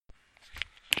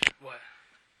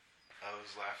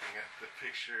was laughing at the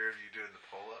picture of you doing the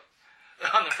pull-up.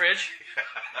 On the fridge?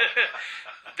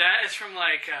 That is from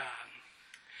I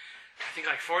think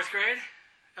 4th grade,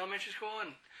 elementary school,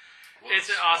 and it's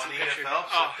an awesome picture. Phelps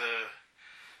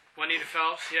Juanita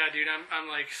Phelps, yeah, dude, I'm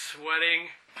sweating.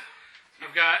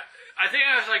 I think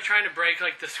I was trying to break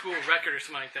the school record or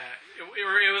something like that.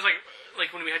 It was like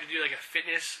when we had to do a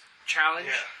fitness challenge.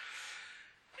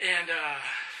 Yeah. And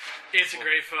it's a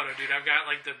great photo, dude. I've got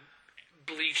the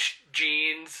bleached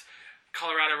jeans,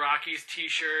 Colorado Rockies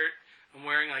t-shirt. I'm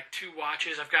wearing 2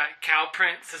 watches. I've got cow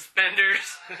print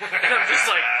suspenders. And I'm just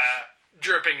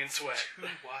dripping in sweat. 2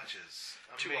 watches.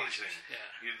 Amazing. 2 watches. Yeah.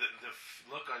 The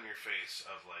look on your face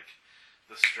of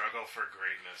the struggle for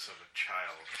greatness of a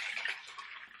child.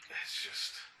 It's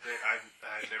just I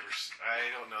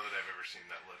don't know that I've ever seen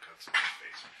that look on someone's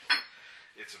face.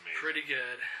 It's amazing. Pretty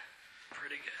good.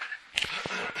 Pretty good.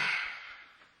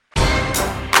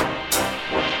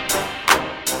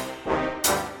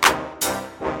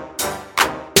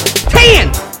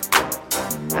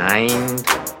 9,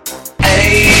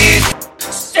 8,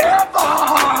 7,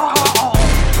 5,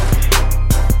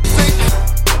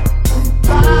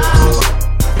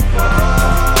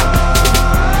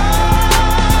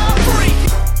 3,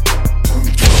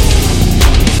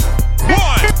 1.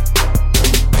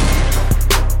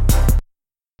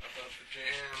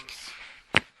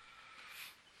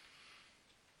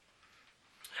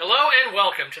 Hello and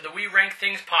welcome to the We Rank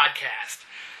Things podcast.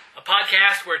 A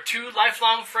podcast where 2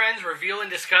 lifelong friends reveal and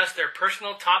discuss their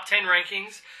personal top 10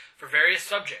 rankings for various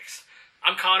subjects.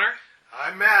 I'm Connor.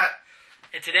 I'm Matt.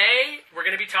 And today we're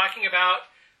going to be talking about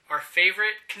our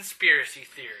favorite conspiracy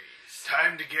theories.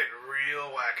 Time to get real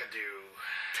wackadoo.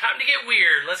 Time to get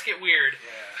weird. Let's get weird.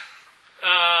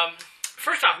 Yeah.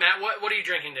 First off, Matt, what are you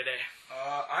drinking today?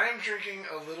 I am drinking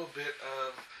a little bit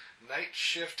of Night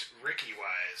Shift Ricky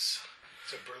Wise.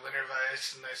 It's a Berliner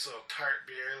Weiss, a nice little tart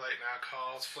beer, light in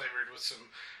alcohol. It's flavored with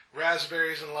some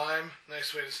raspberries and lime.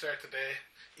 Nice way to start the day.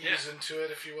 Ease into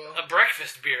it, if you will. A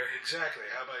breakfast beer. Exactly.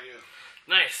 How about you?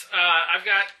 Nice. I've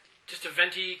got just a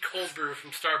venti cold brew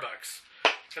from Starbucks.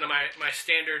 It's kind of my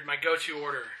standard, my go-to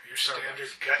order. Your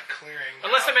standard gut clearing.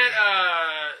 Unless I'm at,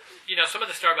 some of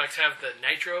the Starbucks have the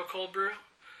nitro cold brew,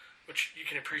 which you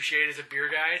can appreciate as a beer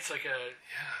guy. It's like a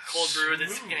cold brew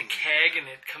that's in a keg, and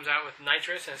it comes out with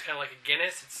nitrous, and it's kind of like a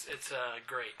Guinness. It's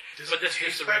great. Does it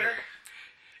taste better?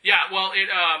 Yeah, well,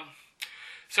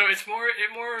 so it more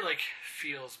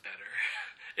feels better.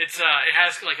 It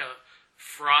has a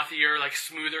frothier,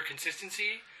 smoother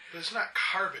consistency. But it's not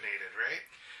carbonated, right?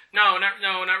 No, not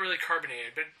really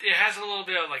carbonated, but it has a little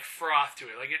bit of froth to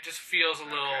it. It just feels a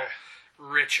little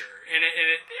richer, and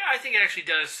I think it actually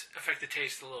does affect the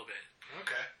taste a little bit.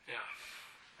 Okay. Yeah.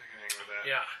 I can hang with that.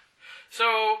 Yeah.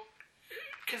 So,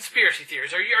 conspiracy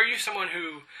theories. Are you someone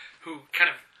who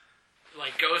kind of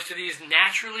goes to these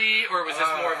naturally, or was this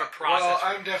more of a process? Well,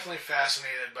 I'm definitely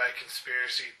fascinated by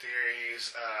conspiracy theories.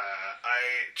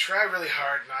 I try really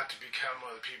hard not to become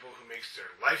one of the people who makes their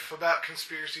life about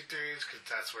conspiracy theories, because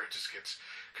that's where it just gets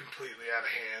completely out of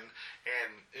hand,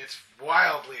 and it's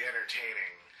wildly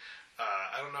entertaining.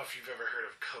 I don't know if you've ever heard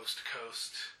of Coast to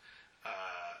Coast,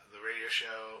 the radio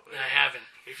show. I haven't.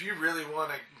 If you really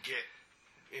want to get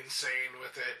insane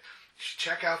with it,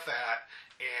 check out that.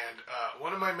 And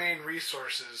one of my main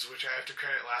resources, which I have to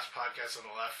credit Last Podcast on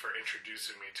the Left for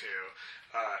introducing me to,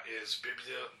 is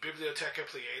Bibliotheca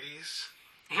Pleiades.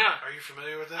 Yeah. Are you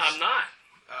familiar with this? I'm not.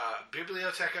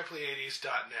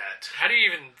 Bibliotecapleiades.net. How do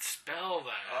you even spell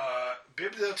that?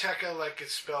 Bibliotheca, like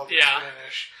it's spelled in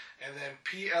Spanish, and then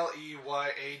Pleiades.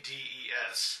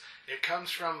 It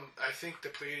comes from, I think, the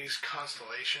Pleiades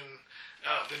constellation.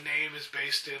 The name is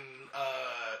based in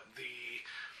the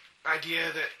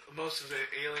idea that most of the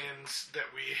aliens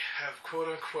that we have,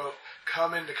 quote-unquote,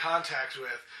 come into contact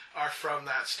with are from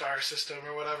that star system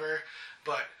or whatever.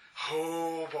 But,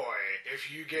 oh boy, if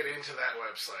you get into that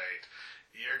website,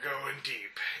 you're going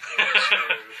deep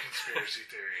into conspiracy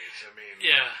theories. I mean,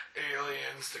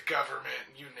 aliens, the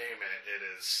government, you name it, it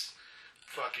is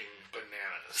fucking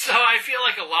bananas. So I feel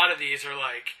like a lot of these are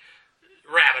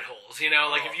rabbit holes,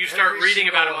 if you start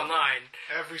reading about them online.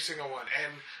 Every single one.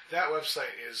 And that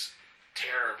website is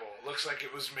terrible. It looks like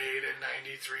it was made in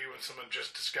 93 when someone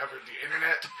just discovered the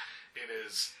internet. It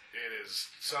is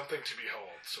something to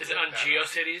behold. So is it on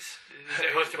GeoCities? Is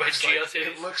it hosted by GeoCities?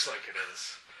 It looks like it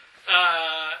is.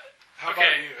 How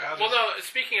about you?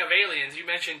 Speaking of aliens, you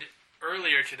mentioned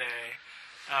earlier today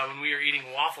when we were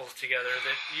eating waffles together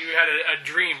that you had a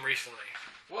dream recently.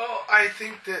 Well, I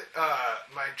think that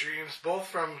my dreams, both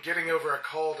from getting over a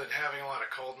cold and having a lot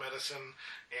of cold medicine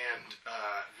and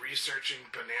researching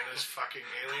bananas fucking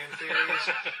alien theories,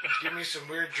 give me some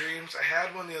weird dreams. I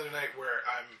had one the other night where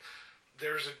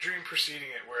there was a dream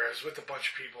preceding it where I was with a bunch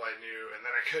of people I knew, and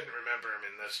then I couldn't remember them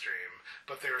in this dream,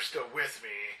 but they were still with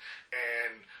me,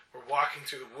 and we're walking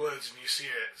through the woods, and you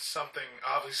see something,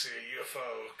 obviously a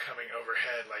UFO coming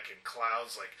overhead, like in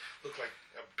clouds, like looked like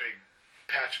a big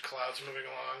patch of clouds moving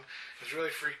along. I was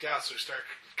really freaked out, so we start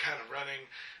kind of running,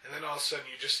 and then all of a sudden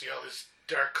you just see all these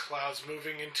dark clouds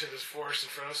moving into this forest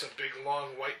in front of us, a big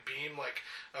long white beam like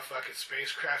a fucking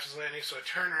spacecraft is landing. So I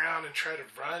turn around and try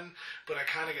to run, but I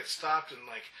kind of get stopped and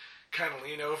like kind of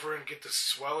lean over and get this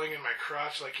swelling in my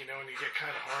crotch, like, you know, when you get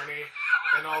kind of horny,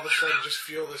 and all of a sudden just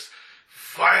feel this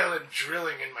violent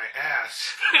drilling in my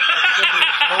ass.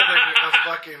 I'm holding a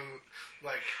fucking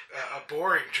like a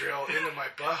boring drill into my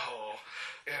butthole,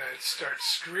 and I start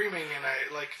screaming, and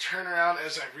I like turn around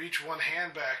as I reach one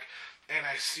hand back, and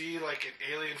I see like an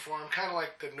alien form, kind of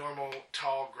like the normal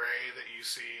tall gray that you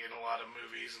see in a lot of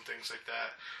movies and things like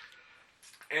that.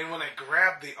 And when I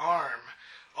grab the arm,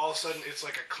 all of a sudden it's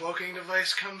like a cloaking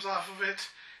device comes off of it,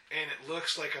 and it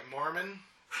looks like a Mormon.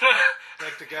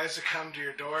 Like the guys that come to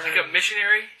your door. Like a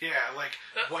missionary? Yeah, like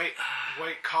white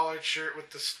collared shirt with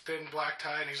this thin black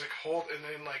tie, and he's like and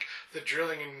then like the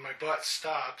drilling in my butt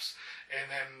stops,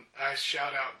 and then I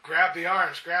shout out, grab the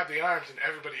arms, and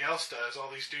everybody else does,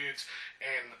 all these dudes,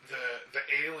 and the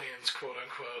aliens, quote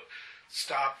unquote,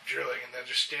 stop drilling, and they're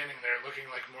just standing there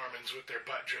looking like Mormons with their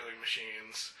butt drilling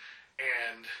machines,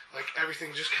 and like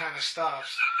everything just kind of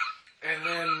stops, and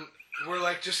then we're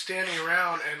like just standing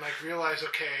around and like realize,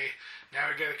 okay, now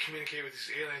we gotta communicate with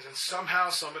these aliens, and somehow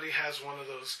somebody has one of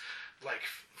those like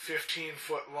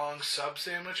 15-foot long sub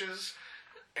sandwiches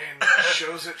and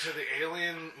shows it to the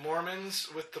alien Mormons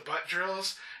with the butt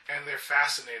drills, and they're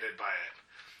fascinated by it.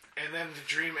 And then the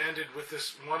dream ended with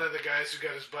this one of the guys who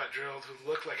got his butt drilled who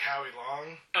looked like Howie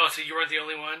Long. Oh, so you weren't the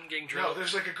only one getting drilled? No,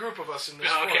 there's like a group of us in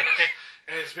this okay. forest.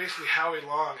 And it's basically Howie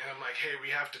Long, and I'm like, hey, we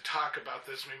have to talk about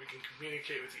this. Maybe we can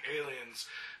communicate with the aliens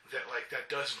that like that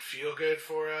doesn't feel good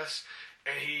for us.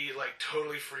 And he like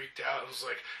totally freaked out and was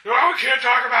like, no, we can't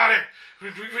talk about it. We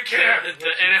can't.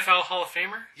 The NFL Hall of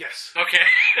Famer? Yes. Okay.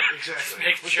 Exactly.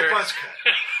 With the buzz cut.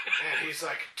 And he's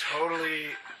like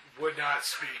totally would not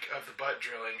speak of the butt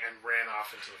drilling and ran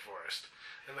off into the forest.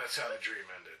 And that's how the dream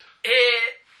ended.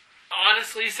 It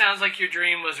honestly sounds like your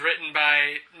dream was written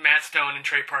by Matt Stone and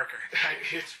Trey Parker.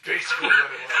 It's basically what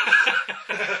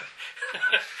it was.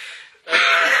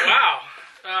 Wow.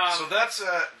 So that's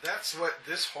what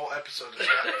this whole episode has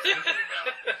got me thinking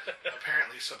about.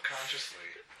 Apparently subconsciously.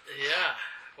 Yeah.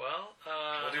 Well,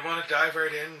 do you want to dive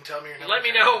right in and tell me your number? Let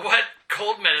me know what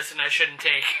cold medicine I shouldn't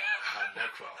take.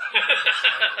 NyQuil.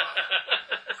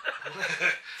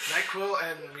 NyQuil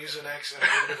and Mucinex and a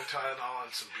little bit of Tylenol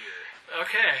and some beer.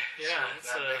 Okay, yeah.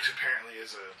 So that mix apparently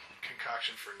is a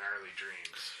concoction for gnarly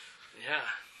dreams. Yeah,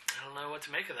 I don't know what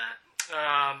to make of that.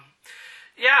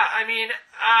 Yeah, I mean,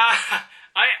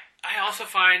 I also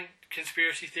find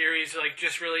conspiracy theories like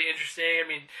just really interesting. I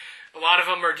mean, a lot of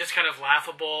them are just kind of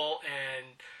laughable,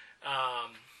 and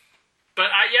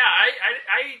but I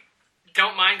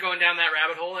don't mind going down that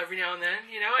rabbit hole every now and then,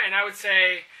 you know. And I would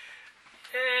say,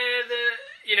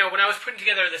 when I was putting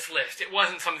together this list, it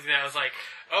wasn't something that I was like,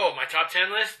 oh, my top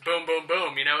 10 list, boom, boom,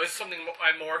 boom. You know, it's something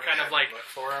I more kind of like look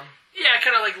for them. Yeah, I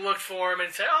kind of like looked for them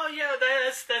and say, oh yeah,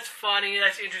 that's funny,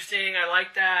 that's interesting, I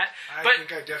like that. I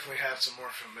think I definitely have some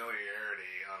more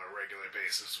familiarity on a regular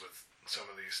basis with some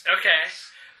of these things. Okay,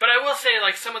 but I will say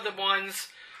like some of the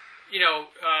ones,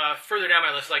 further down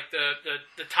my list, like the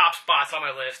top spots on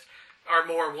my list are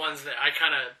more ones that I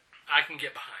can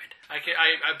get behind.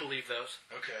 I believe those.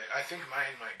 Okay, I think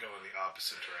mine might go in the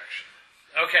opposite direction.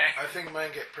 Okay. I think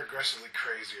mine get progressively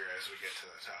crazier as we get to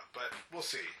the top, but we'll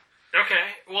see.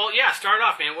 Okay. Well, yeah, start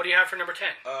off, man. What do you have for number 10?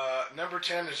 Number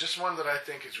 10 is just one that I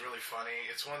think is really funny.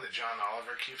 It's one that John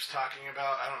Oliver keeps talking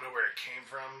about. I don't know where it came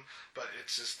from, but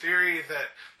it's this theory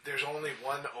that there's only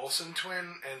one Olsen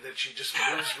twin and that she just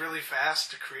moves really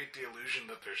fast to create the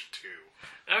illusion that there's two.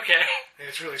 Okay. And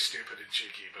it's really stupid and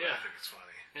cheeky, but I think it's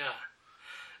funny. Yeah.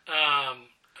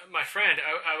 My friend,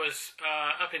 I was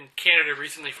up in Canada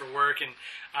recently for work, and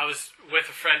I was with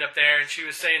a friend up there, and she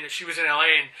was saying that she was in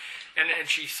LA, and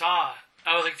she saw,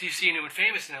 I was like, do you see New and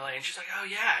Famous in LA? And she's like, oh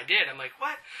yeah, I did. I'm like,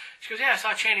 what? She goes, yeah, I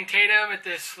saw Channing Tatum at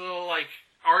this little like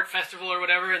art festival or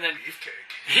whatever, and then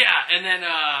Beefcake. Yeah, and then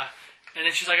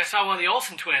she's like, I saw one of the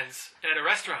Olsen twins at a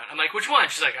restaurant. I'm like, which one?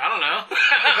 She's like, I don't know.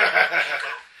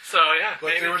 So yeah,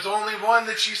 but maybe. There was only one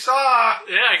that she saw.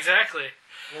 Yeah, exactly.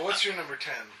 Well, what's your number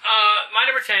 10? My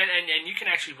number 10, and you can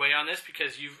actually weigh on this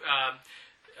because you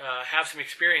have some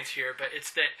experience here, but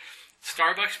it's that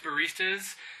Starbucks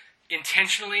baristas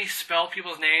intentionally spell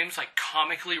people's names like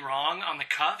comically wrong on the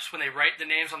cups when they write the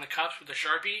names on the cups with a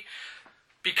Sharpie,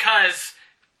 because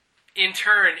in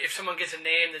turn, if someone gets a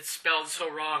name that's spelled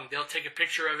so wrong, they'll take a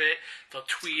picture of it, they'll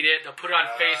tweet it, they'll put it on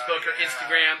Facebook or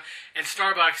Instagram, and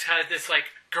Starbucks has this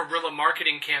like guerrilla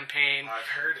marketing campaign.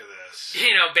 I've heard of this.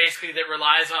 Basically that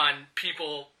relies on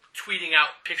people tweeting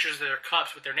out pictures of their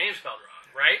cups with their name spelled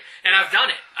wrong, right? And I've done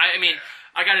it. I mean,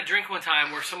 I got a drink one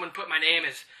time where someone put my name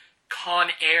as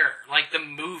Con Air, like the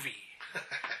movie.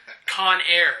 Con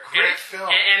Air. Great film.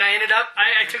 And I ended up,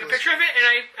 I took a picture of it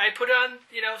and I put it on,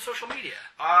 social media.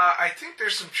 I think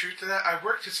there's some truth to that. I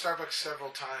worked at Starbucks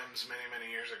several times many,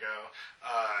 many years ago,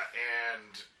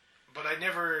 but I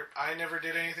never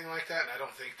did anything like that, and I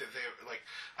don't think that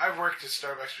I've worked at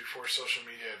Starbucks before social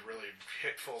media had really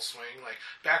hit full swing, like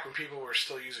back when people were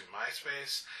still using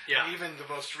MySpace. Yeah. And even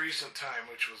the most recent time,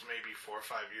 which was maybe 4 or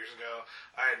 5 years ago,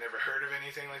 I had never heard of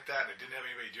anything like that, and I didn't have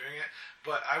anybody doing it.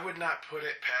 But I would not put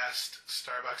it past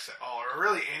Starbucks at all, or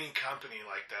really any company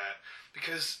like that,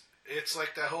 because it's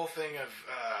like the whole thing of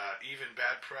even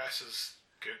bad press is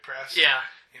good press. Yeah.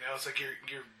 It's like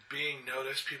you're being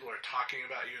noticed. People are talking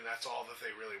about you, and that's all that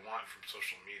they really want from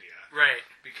social media. Right.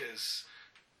 Because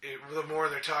the more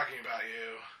they're talking about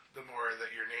you, the more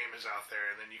that your name is out there,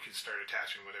 and then you can start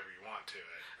attaching whatever you want to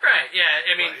it. Right. Yeah.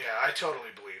 I mean, I totally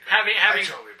believe that. I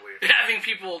totally believe that. Having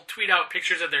people tweet out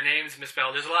pictures of their names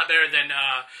misspelled is a lot better than,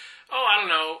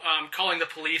 calling the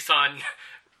police on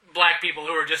black people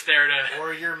who are just there to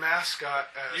or your mascot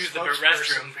use the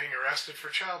restroom being arrested for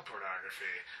child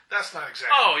pornography. That's not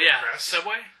exactly. Oh yeah, press.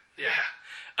 Subway. Yeah.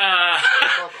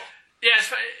 Yeah.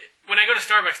 When I go to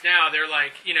Starbucks now, they're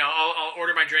like, I'll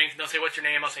order my drink and they'll say, "What's your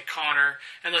name?" I'll say Connor,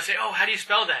 and they'll say, "Oh, how do you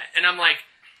spell that?" And I'm like,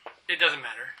 "It doesn't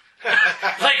matter."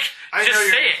 Just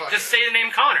say it. Just say the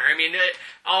name Connor. I mean,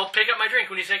 I'll pick up my drink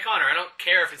when you say Connor. I don't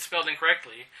care if it's spelled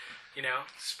incorrectly.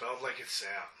 Spelled like it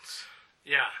sounds.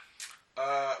 Yeah.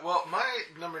 Well, my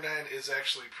number 9 is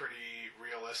actually pretty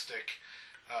realistic.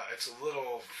 It's a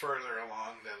little further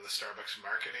along than the Starbucks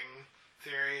marketing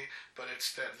theory, but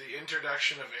it's that the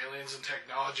introduction of aliens and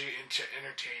technology into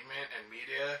entertainment and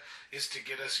media is to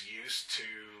get us used to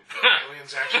what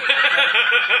aliens actually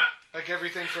are. Like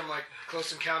everything from like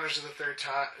Close Encounters of the Third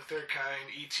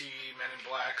Kind, E.T., Men in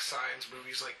Black, Signs,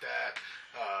 movies like that.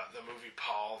 The movie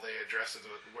Paul, they address it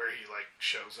where he like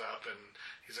shows up and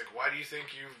he's like, "Why do you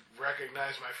think you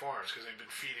recognize my forms?" Because they've been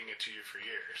feeding it to you for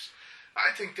years.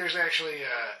 I think there's actually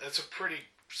that's a pretty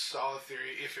solid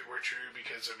theory if it were true,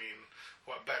 because I mean,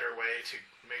 what better way to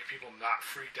make people not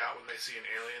freaked out when they see an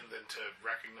alien than to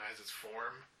recognize its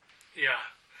form? Yeah,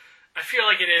 I feel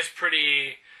like it is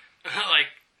pretty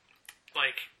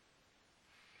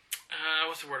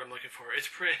what's the word I'm looking for? It's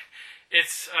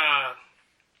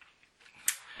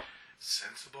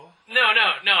sensible? No.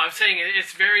 I'm saying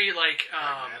it's very like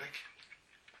pragmatic.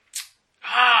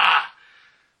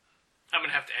 I'm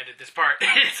gonna have to edit this part.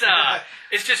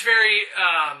 It's just very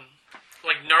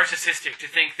like narcissistic to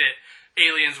think that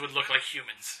aliens would look like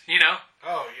humans.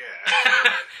 Oh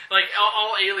yeah. Like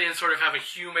all aliens sort of have a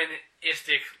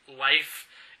humanistic life.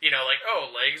 Like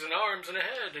legs and arms and a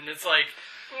head, and it's like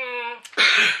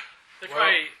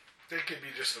they could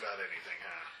be just about anything,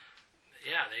 huh?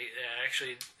 Yeah, they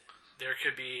actually. There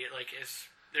could be,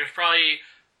 there's probably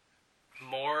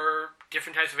more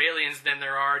different types of aliens than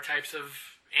there are types of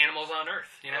animals on Earth,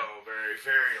 Oh, very,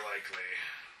 very likely.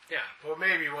 Yeah. Well,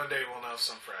 maybe one day we'll know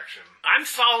some fraction. I'm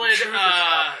solid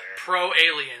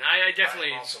pro-alien. I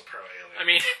definitely... I'm also pro-alien. I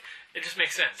mean, it just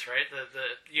makes sense, right?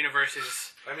 The universe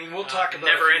is we'll talk about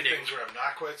never a few ending. things where I'm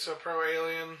not quite so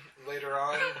pro-alien later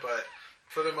on, but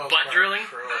for the most part... Butt drilling?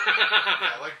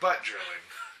 Yeah, like butt drilling.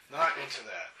 Not into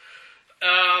that.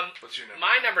 What's your number?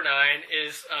 My number 9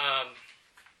 is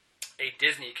a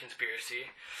Disney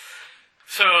conspiracy.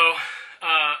 So,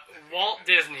 Walt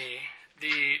Disney,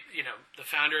 the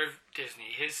founder of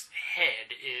Disney, his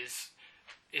head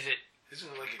isn't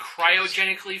it like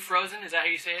cryogenically frozen? Is that how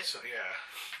you say it? So, yeah.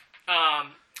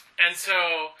 And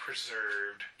so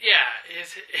preserved. Yeah,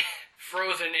 it's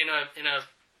frozen in a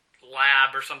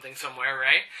lab or something somewhere,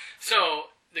 right? So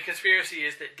the conspiracy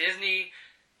is that Disney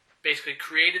basically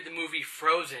created the movie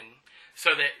Frozen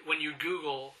so that when you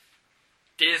Google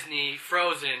Disney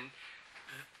Frozen,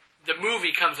 the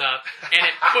movie comes up, and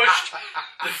it pushed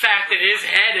the fact that his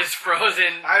head is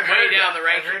frozen way down the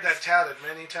rankings. I've heard that touted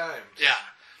many times. Yeah.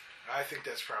 I think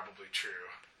that's probably true.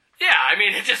 Yeah, I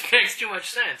mean, it just makes too much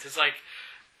sense. It's like,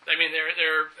 I mean, they're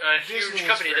a Disney huge is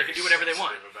company that very can do whatever they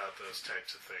want. sensitive about those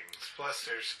types of things. Plus,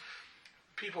 there's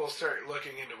people start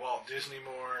looking into Walt Disney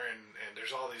more, and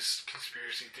there's all these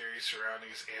conspiracy theories surrounding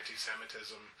his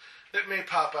anti-Semitism that may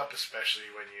pop up, especially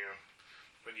when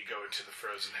you go into the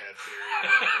frozen head theory. Or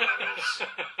whatever that is.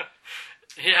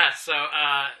 Yeah, so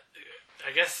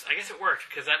I guess it worked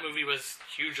because that movie was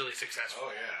hugely successful.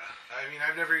 Oh yeah, I mean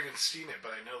I've never even seen it,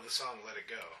 but I know the song "Let It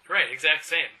Go." Right, exact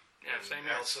same. Yeah, And same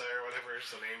here. Elsa or whatever is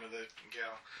the name of the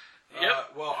gal.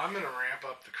 Yep. Well, I'm going to ramp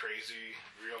up the crazy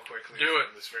real quickly Do from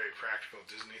it. this very practical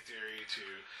Disney theory to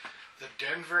the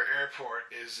Denver airport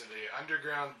is the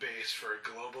underground base for a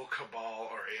global cabal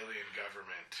or alien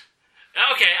government.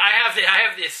 Okay, I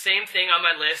have the same thing on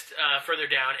my list further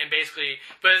down, and basically,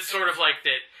 but it's sort of like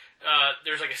that.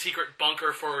 There's like a secret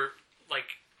bunker for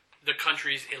like the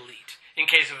country's elite in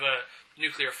case of a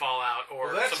nuclear fallout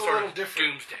or Well, that's some a sort little of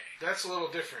different. doomsday. That's a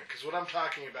little different because what I'm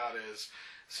talking about is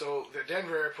so the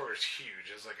Denver airport is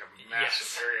huge. It's like a massive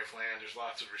Yes. area of land. There's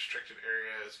lots of restricted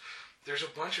areas. There's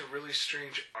a bunch of really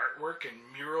strange artwork and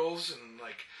murals, and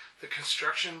like the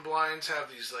construction blinds have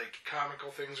these like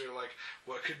comical things that are like,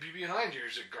 what could be behind here?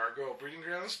 Is it gargoyle breeding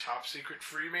grounds, top secret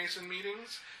Freemason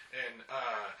meetings? And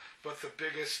but the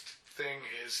biggest thing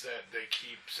is that they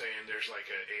keep saying there's like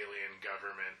an alien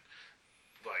government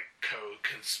like code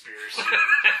conspiracy.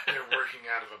 They're working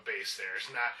out of a base there. It's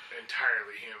not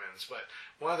entirely humans, but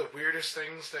one of the weirdest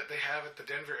things that they have at the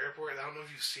Denver airport, I don't know if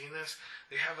you've seen this,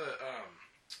 they have a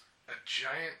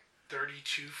giant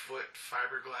 32-foot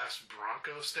fiberglass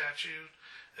Bronco statue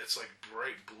that's like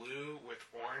bright blue with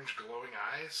orange glowing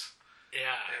eyes.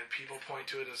 Yeah. And people point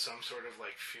to it as some sort of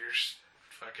like fierce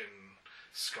fucking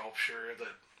sculpture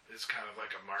that is kind of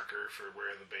like a marker for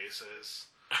where the base is.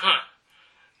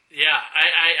 Yeah,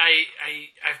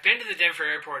 I've been to the Denver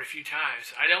airport a few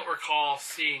times. I don't recall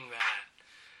seeing that,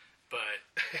 but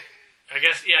I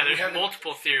guess there's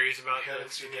multiple theories about I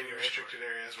haven't the seen any Denver restricted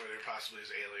areas where there possibly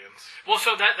is aliens. Well,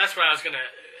 so that's what I was gonna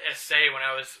say when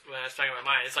I was talking about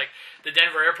mine. It's like the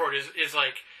Denver airport is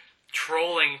like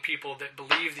trolling people that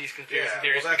believe these conspiracy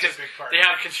theories well, that's because a big part they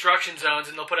of have construction zones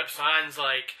and they'll put up signs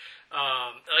like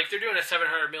they're doing a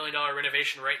 $700 million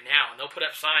renovation right now, and they'll put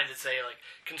up signs that say like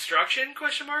construction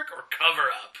or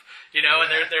cover up, and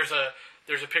there's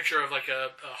a picture of like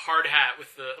a hard hat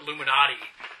with the Illuminati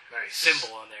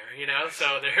symbol on there,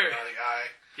 so they're Illuminati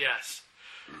eye. yes,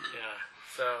 yeah,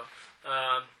 so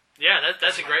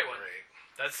that's a great one.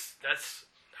 That's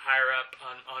higher up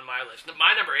on my list.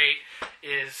 My number 8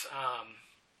 is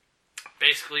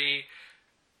basically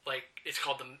like it's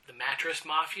called the Mattress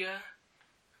Mafia.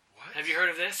 What? Have you heard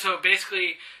of this? So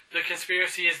basically, the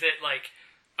conspiracy is that like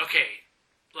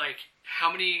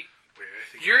how many? Wait,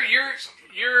 I think You're something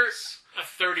about you're this. a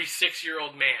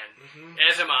 36-year-old man, Mm-hmm.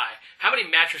 as am I. How many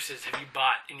mattresses have you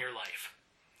bought in your life?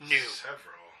 New.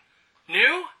 Several.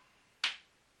 New?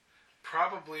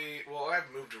 Probably. Well, I've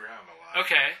moved around a lot.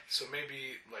 Okay. So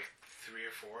maybe like 3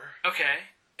 or 4. Okay.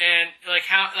 And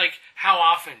how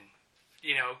often?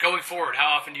 Going forward,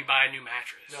 how often do you buy a new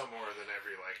mattress? No more than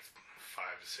every like 5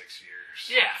 to 6 years.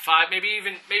 Yeah, 5, maybe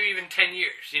even 10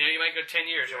 years. You might go 10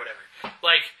 years or whatever.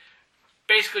 Like,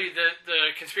 basically,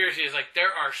 the conspiracy is like there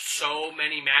are so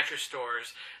many mattress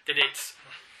stores that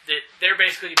they're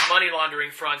basically money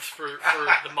laundering fronts for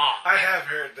the mob. I have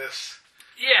heard this.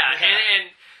 Yeah, and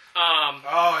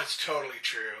Oh, it's totally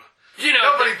true. nobody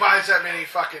Nobody buys that many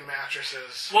fucking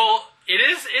mattresses. Well,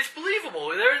 it's believable.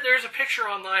 There's a picture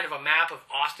online of a map of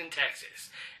Austin, Texas,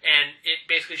 and it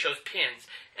basically shows pins.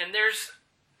 And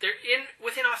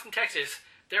within Austin, Texas,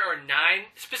 there are 9,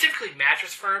 specifically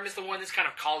Mattress Firm is the one that's kind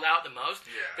of called out the most.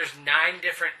 Yeah. There's 9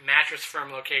 different Mattress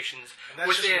Firm locations. And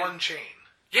that's just one chain.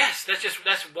 Yes, that's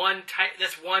one type.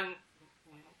 That's one,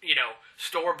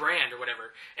 store brand or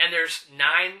whatever. And there's 9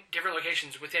 different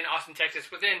locations within Austin, Texas,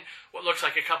 within what looks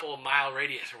like a couple of mile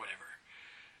radius or whatever.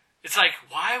 It's like,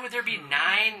 why would there be 9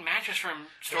 Mattress Firm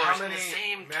stores How many in the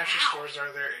same mattress town? stores are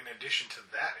there in addition to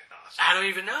that in Austin? I don't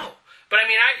even know. But I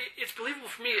mean, it's believable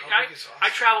for me. How big is Austin? I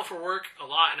travel for work a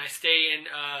lot, and I stay in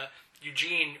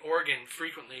Eugene, Oregon,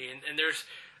 frequently. And there's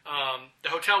the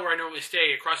hotel where I normally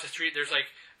stay across the street. There's like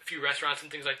a few restaurants and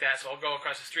things like that. So I'll go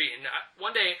across the street. And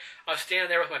one day I was standing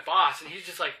there with my boss, and he's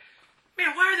just like,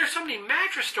 "Man, why are there so many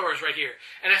mattress stores right here?"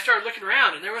 And I started looking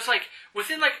around, and there was like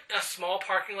within like a small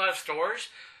parking lot of stores,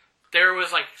 there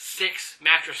was like 6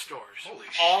 mattress stores, Holy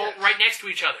all shit. right next to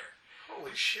each other.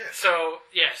 Holy shit. So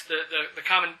yes, the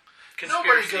common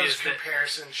Nobody conspiracy goes is that,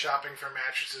 comparison shopping for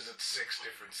mattresses at 6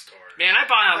 different stores. man, I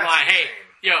buy That's online. Hey,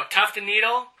 insane. Tuft and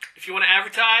Needle, if you want to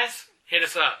advertise, hit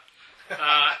us up.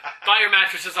 Buy your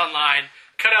mattresses online.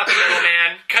 cut out the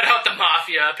middleman, cut out the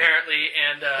mafia, apparently,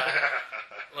 and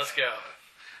let's go.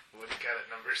 What do you got at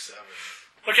number 7?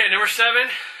 Okay, number 7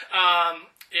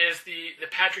 is the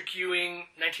Patrick Ewing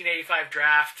 1985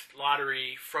 draft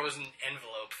lottery frozen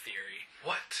envelope theory.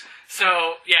 What?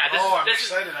 So, yeah. I'm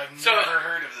excited. I've never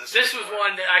heard of this. This was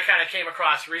one that I kind of came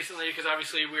across recently because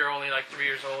obviously we were only like 3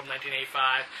 years old in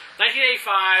 1985.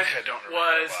 1985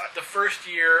 was the first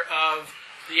year of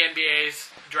the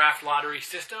NBA's draft lottery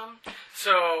system.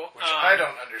 So, which I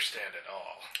don't understand at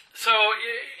all. So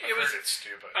it was. It's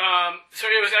stupid. So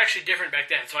it was actually different back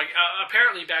then. So like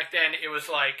apparently back then it was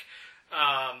like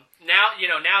now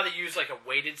they use like a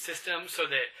weighted system so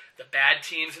that the bad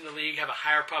teams in the league have a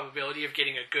higher probability of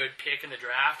getting a good pick in the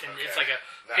draft, and it's like a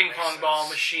ping pong ball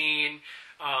machine,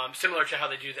 similar to how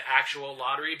they do the actual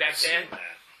lottery back then.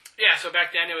 Yeah. So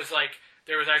back then it was like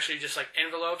there was actually just like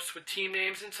envelopes with team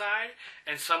names inside,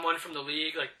 and someone from the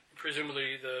league, like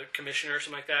presumably the commissioner or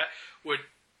something like that, would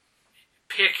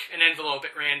pick an envelope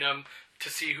at random to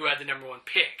see who had the number 1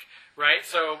 pick, right?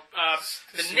 So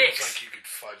the Knicks, like you could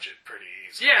fudge it pretty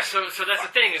easily. Yeah, so that's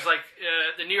the thing is like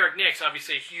the New York Knicks,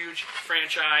 obviously a huge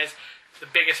franchise, the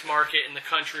biggest market in the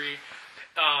country,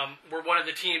 were one of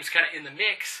the teams kind of in the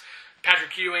mix.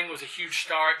 Patrick Ewing was a huge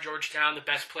star at Georgetown, the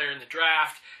best player in the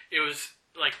draft. It was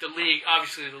like the league,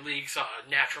 obviously the league saw a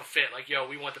natural fit, like, yo,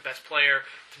 we want the best player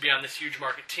to be on this huge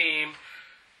market team.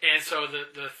 And so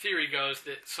the theory goes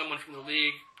that someone from the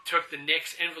league took the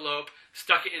Knicks envelope,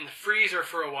 stuck it in the freezer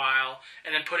for a while,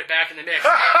 and then put it back in the mix. So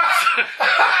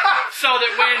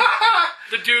that when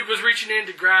the dude was reaching in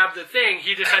to grab the thing,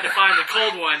 he just had to find the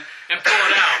cold one and pull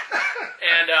it out.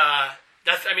 And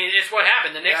it's what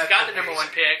happened. The Knicks got the number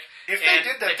 1 pick. If they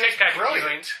did that, that's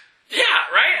brilliant. Yeah,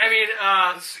 right? I mean,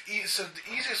 so the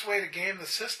easiest way to game the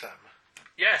system.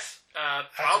 Yes.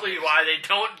 Probably why they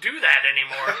don't do that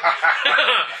anymore.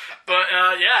 But,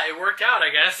 yeah, it worked out,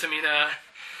 I guess. I mean, that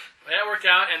worked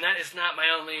out, and that is not my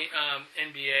only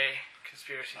NBA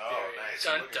conspiracy theory. Oh, nice.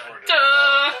 Dun, I'm looking dun, forward to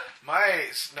dun. it.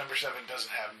 My number 7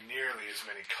 doesn't have nearly as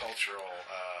many cultural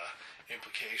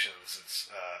implications. It's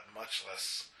much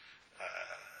less,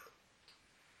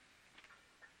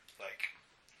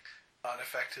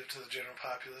 unaffective to the general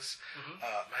populace. Mm-hmm.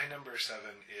 My number 7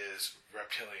 is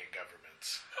reptilian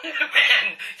governments.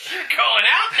 Man, you're going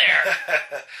out there.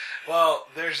 Well,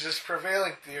 there's this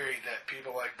prevailing theory that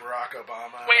people like Barack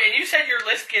Obama... Wait, and you said your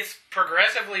list gets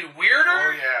progressively weirder?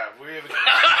 Oh, yeah. We haven't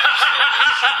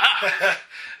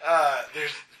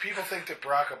there's people think that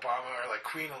Barack Obama or like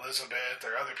Queen Elizabeth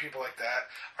or other people like that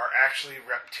are actually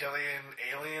reptilian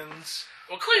aliens.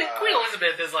 Well, Queen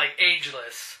Elizabeth is like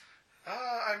ageless.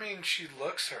 I mean, she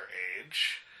looks her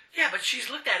age. Yeah, but she's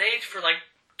looked that age for like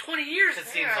 20 years, it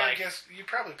seems like. I guess you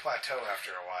probably plateau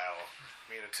after a while.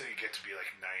 I mean, until you get to be like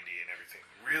 90 and everything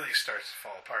really starts to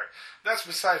fall apart. That's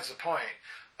besides the point.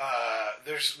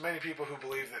 There's many people who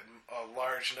believe that a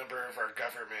large number of our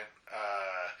government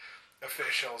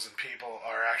officials and people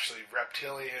are actually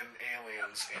reptilian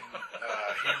aliens in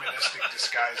humanistic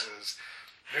disguises.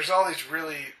 There's all these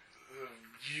really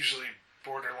usually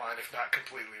borderline, if not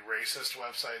completely racist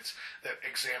websites that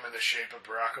examine the shape of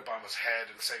Barack Obama's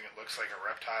head and saying it looks like a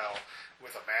reptile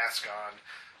with a mask on.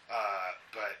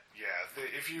 But yeah,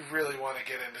 if you really want to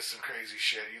get into some crazy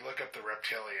shit, you look up the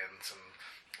reptilians, and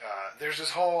there's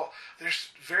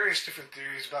various different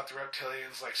theories about the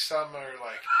reptilians. Like some are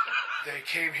like they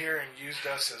came here and used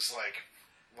us as like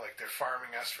they're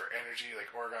farming us for energy, like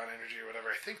Oregon energy or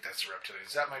whatever. I think that's the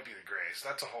reptilians. That might be the Greys.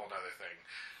 That's a whole other thing.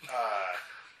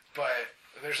 But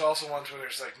there's also ones where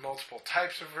there's like multiple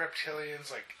types of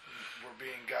reptilians, like we're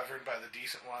being governed by the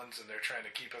decent ones and they're trying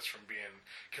to keep us from being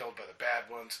killed by the bad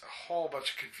ones. A whole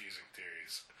bunch of confusing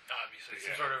theories. Obviously,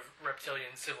 some sort of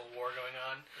reptilian civil war going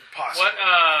on. Possibly.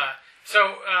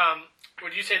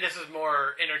 Would you say this is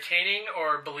more entertaining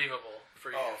or believable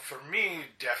for you? Oh, for me,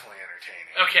 definitely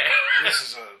entertaining. Okay. This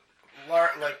is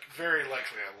very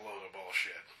likely a load of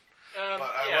bullshit.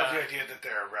 But I love the idea that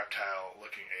there are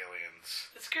reptile-looking aliens.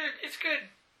 It's good. It's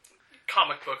good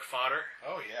comic book fodder.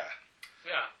 Oh, yeah.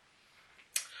 Yeah.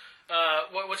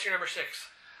 What's your number 6?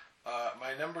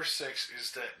 My number 6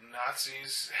 is that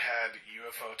Nazis had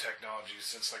UFO technology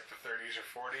since like the 30s or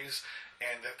 40s,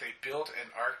 and that they built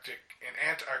an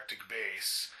Antarctic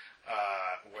base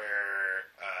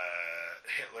where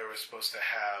Hitler was supposed to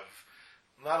have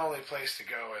not only a place to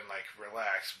go and like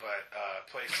relax, but a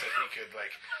place that he could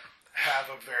like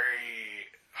have a very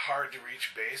hard to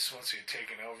reach base once he had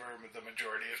taken over the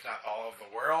majority, if not all, of the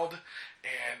world,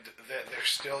 and that there's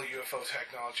still UFO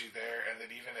technology there, and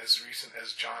that even as recent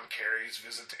as John Kerry's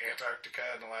visit to Antarctica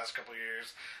in the last couple of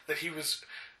years, that he was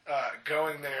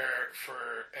going there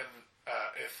for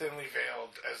thinly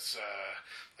veiled as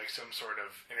like some sort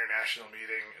of international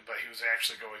meeting, but he was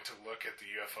actually going to look at the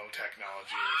UFO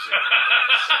technology in his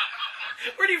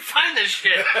Where do you find this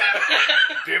shit?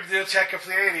 Bibliotheca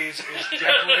Pleiades is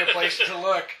definitely a place to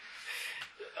look.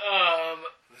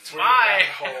 That's where the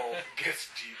rabbit hole gets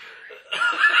deeper.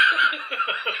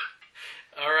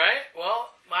 All right.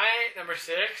 Well, my number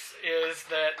 6 is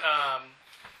that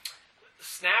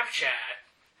Snapchat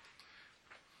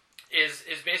is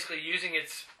basically using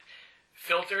its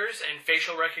filters and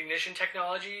facial recognition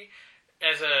technology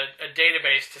as a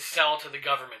database to sell to the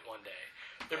government one day.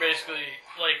 They're basically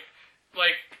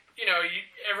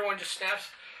everyone just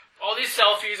snaps all these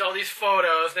selfies, all these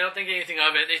photos. They don't think anything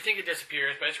of it. They think it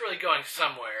disappears, but it's really going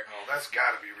somewhere. Oh, that's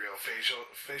got to be real.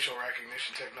 Facial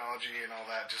recognition technology and all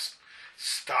that just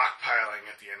stockpiling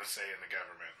at the NSA and the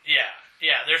government.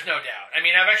 Yeah, there's no doubt. I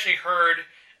mean, I've actually heard,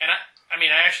 and I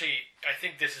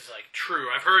think this is like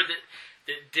true. I've heard that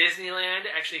Disneyland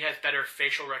actually has better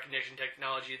facial recognition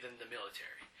technology than the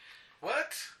military.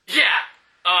 What? Yeah.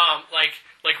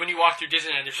 Like when you walk through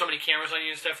Disneyland, there's so many cameras on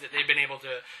you and stuff that they've been able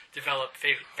to develop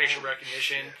facial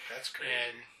recognition. Shit, that's crazy.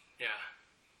 And yeah.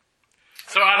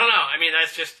 So I don't know. I mean,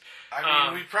 that's just. I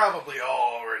mean, we probably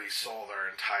all already sold our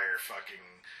entire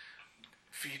fucking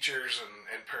features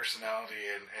and personality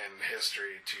and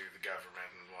history to the government.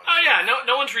 Oh yeah,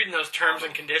 no one's reading those terms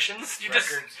and conditions. You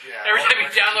records, just every time you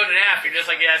download an app, you're just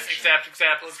like, yes, accept,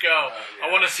 let's go. Yeah.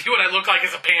 I want to see what I look like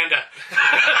as a panda.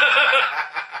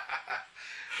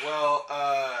 Well,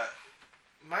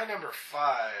 my number 5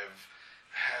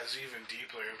 has even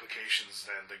deeper implications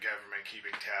than the government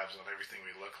keeping tabs on everything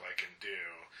we look like and do.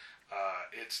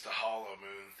 It's the hollow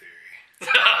moon theory.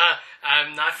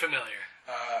 I'm not familiar.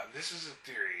 This is a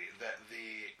theory that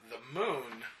the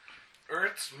moon,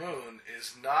 Earth's moon,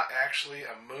 is not actually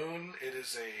a moon. It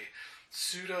is a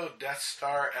pseudo Death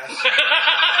Star-esque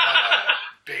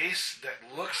base that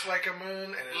looks like a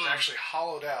moon and is actually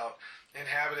hollowed out,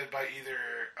 inhabited by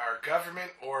either our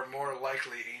government or more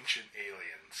likely ancient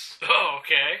aliens. Oh,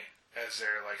 okay. As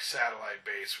their like satellite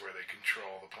base where they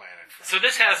control the planet from. So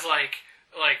this has like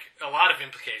a lot of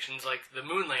implications. Like the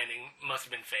moon landing must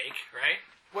have been fake, right?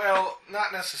 Well,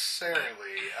 not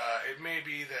necessarily. It may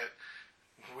be that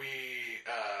we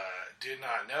did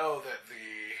not know that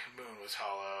the moon was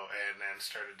hollow and then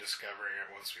started discovering it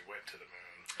once we went to the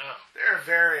moon. Oh. There are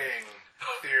varying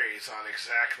theories on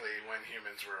exactly when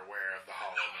humans were aware of the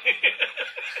hollow moon.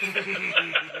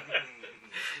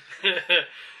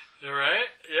 All right,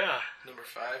 yeah. Number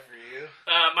 5 for you?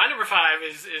 My number 5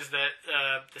 is that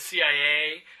the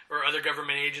CIA or other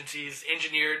government agencies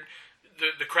engineered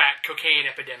the crack cocaine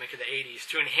epidemic of the 80s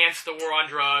to enhance the war on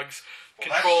drugs,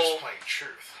 control. That's just plain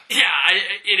truth. Yeah,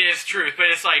 it is truth, but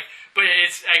it's I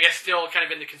guess still kind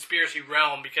of in the conspiracy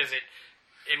realm because the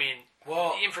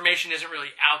information isn't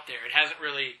really out there. It hasn't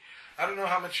really. I don't know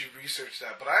how much you researched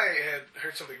that, but I had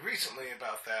heard something recently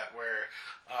about that where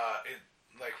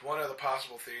one of the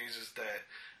possible theories is that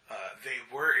they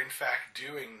were in fact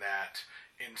doing that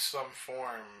in some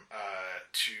form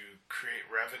to create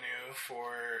revenue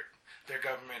for their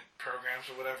government programs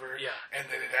or whatever. Yeah. And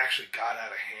then it actually got out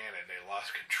of hand and they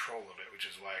lost control of it, which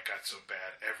is why it got so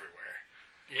bad everywhere.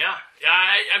 Yeah.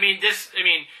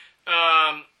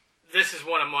 This is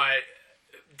one of my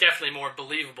definitely more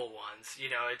believable ones.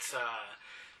 You know, it's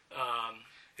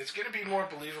going to be more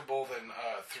believable than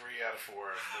 3 out of 4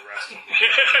 of the rest of them.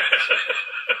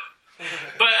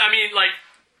 But I mean, like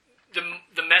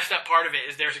the messed up part of it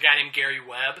is there's a guy named Gary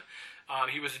Webb.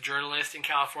 He was a journalist in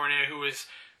California who was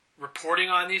reporting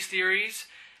on these theories,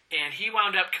 and he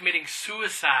wound up committing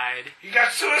suicide. He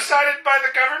got suicided by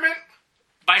the government?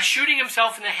 By shooting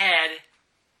himself in the head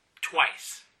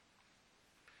twice.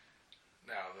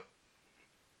 Now,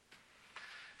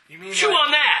 you mean chew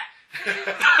on that?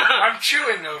 I'm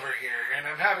chewing over here, and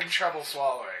I'm having trouble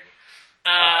swallowing.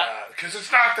 Because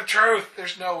it's not the truth.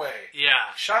 There's no way.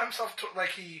 Yeah. Shot himself,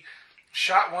 he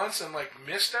shot once and,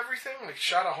 missed everything?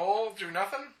 Shot a hole through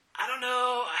nothing? I don't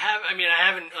know. I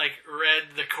haven't,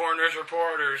 read the coroner's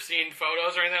report or seen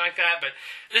photos or anything like that, but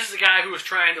this is a guy who was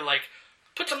trying to,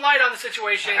 put some light on the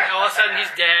situation, and all of a sudden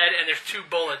he's dead, and there's 2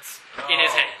 bullets in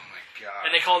his head. Oh, my God.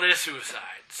 And they called it a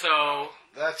suicide. So...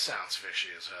 that sounds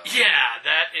fishy as hell. Yeah,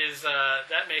 that is,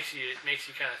 that makes you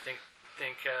kind of think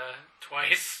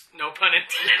twice. No pun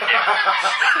intended.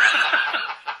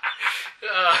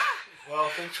 Well,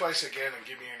 think twice again and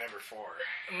give me your number 4.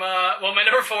 My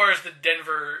number 4 is the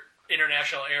Denver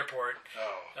International Airport.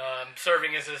 Oh.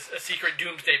 Serving as a secret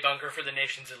doomsday bunker for the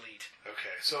nation's elite.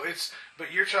 Okay, so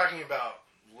but you're talking about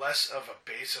less of a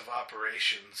base of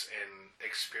operations and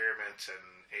experiments and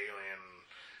alien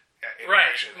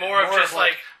interaction. More of just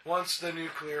like once the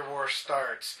nuclear war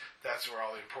starts, that's where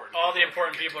all the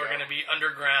important people are going to be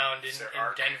underground in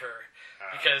Denver,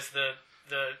 because the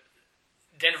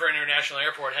Denver International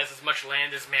Airport has as much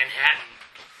land as Manhattan.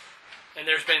 And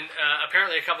there's been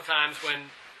apparently a couple times when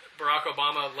Barack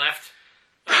Obama left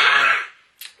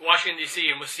Washington D.C.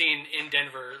 and was seen in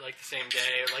Denver like the same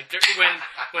day, like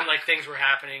when like things were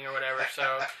happening or whatever.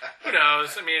 So who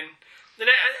knows? I mean,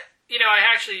 I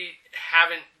actually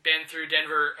haven't been through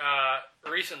Denver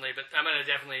recently, but I'm gonna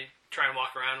definitely try and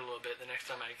walk around a little bit the next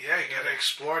time I. Yeah, you gotta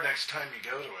explore next time you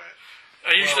go to it.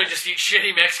 I usually just eat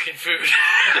shitty Mexican food.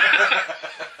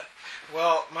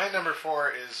 Well, my number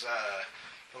 4 is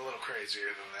a little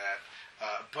crazier than that.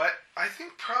 But I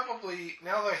think probably,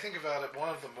 now that I think about it, one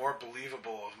of the more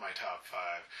believable of my top 5,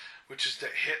 which is that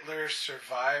Hitler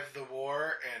survived the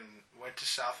war and went to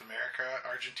South America.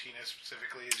 Argentina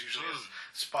specifically is usually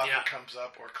a spot that comes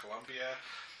up, or Colombia.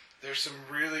 There's some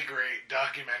really great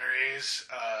documentaries,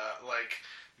 like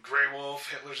Grey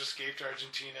Wolf, Hitler's Escape to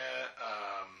Argentina.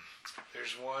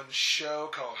 There's one show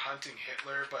called Hunting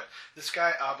Hitler, but this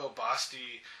guy Abel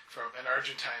Basti, from an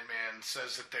Argentine man,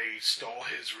 says that they stole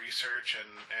his research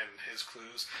and his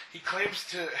clues. He claims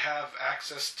to have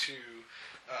access to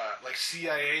like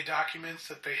CIA documents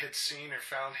that they had seen or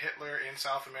found Hitler in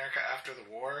South America after the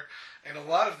war, and a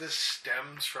lot of this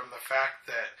stems from the fact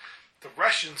that the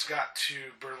Russians got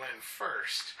to Berlin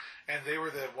first, and they were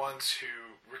the ones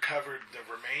who recovered the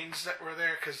remains that were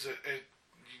there, because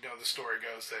the story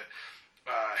goes that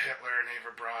Hitler and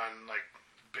Eva Braun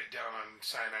bit down on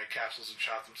cyanide capsules and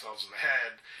shot themselves in the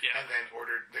head, and then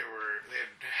they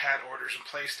had orders in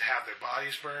place to have their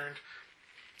bodies burned.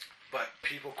 But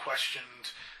people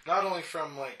questioned, not only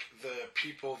from the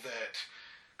people that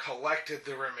collected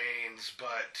the remains,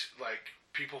 but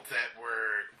people that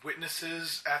were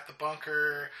witnesses at the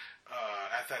bunker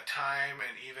at that time,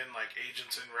 and even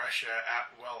agents in Russia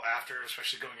after,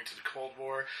 especially going into the Cold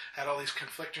War, had all these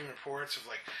conflicting reports of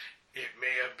it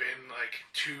may have been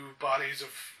 2 bodies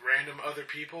of random other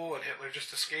people and Hitler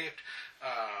just escaped.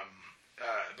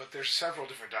 But there's several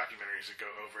different documentaries that go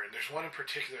over, and there's one in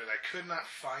particular that I could not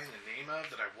find the name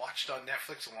of that I watched on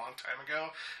Netflix a long time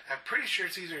ago. I'm pretty sure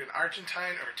it's either an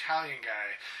Argentine or Italian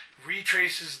guy,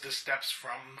 retraces the steps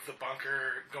from the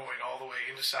bunker going all the way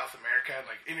into South America, and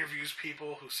interviews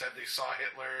people who said they saw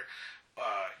Hitler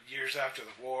years after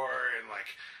the war, and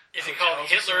is it called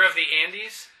Hitler of the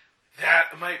Andes?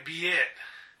 That might be it.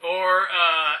 Or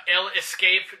El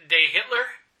Escape de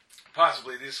Hitler?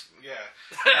 Possibly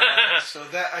so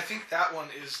that, I think that one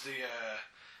is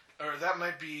or that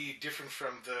might be different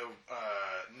from the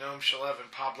Noam Shalev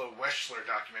and Pablo Weschler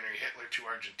documentary Hitler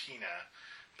to Argentina,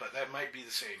 but that might be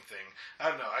the same thing. I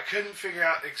don't know. I couldn't figure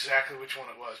out exactly which one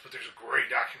it was, but there's a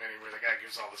great documentary where the guy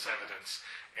gives all this evidence,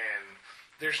 and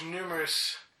there's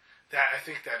numerous. I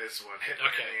think that is one,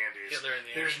 Hitler in the Andes. Hitler in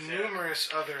the There's Andes,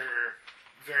 numerous other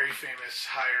very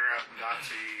famous higher up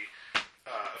Nazi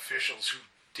officials who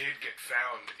did get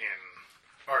found in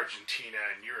Argentina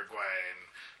and Uruguay and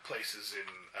places in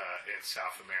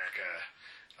South America.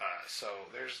 So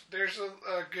there's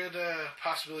a good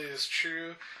possibility it's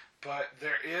true, but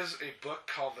there is a book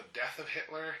called The Death of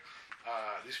Hitler.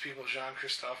 These people,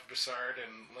 Jean-Christophe Bissard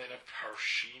and Lena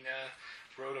Parshina,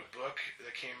 wrote a book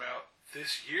that came out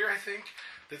this year, I think,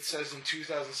 that says in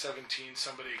 2017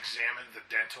 somebody examined the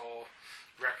dental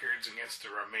records against the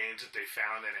remains that they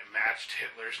found, and it matched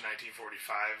Hitler's 1945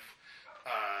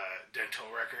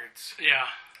 dental records. Yeah.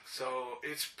 So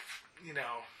it's,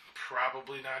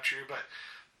 probably not true, but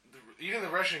even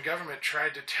the Russian government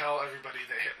tried to tell everybody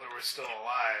that Hitler was still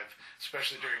alive,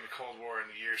 especially during the Cold War and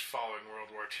the years following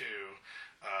World War II,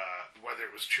 whether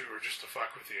it was true or just to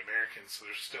fuck with the Americans. So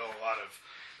there's still a lot of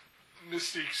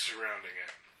mystique surrounding it.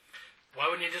 Why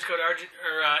wouldn't you just go to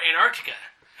Antarctica?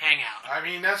 Hang out. I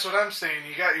mean, that's what I'm saying.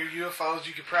 You got your UFOs,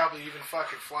 you could probably even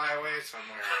fucking fly away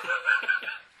somewhere.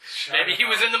 Maybe he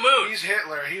was in the mood. He's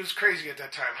Hitler. He was crazy at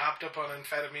that time. Hopped up on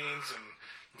amphetamines and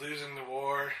losing the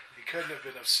war. He couldn't have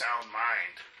been of sound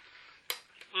mind.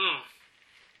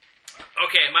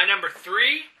 Okay, my number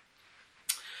 3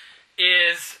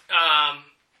 is,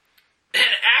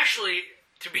 actually,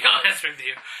 to be honest with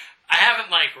you, I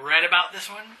haven't read about this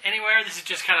one anywhere. This is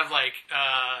just kind of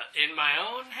in my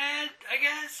own head, I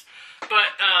guess.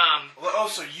 But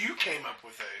so you came up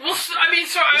with it. Well, this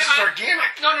is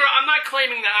organic. No, I'm not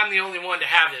claiming that I'm the only one to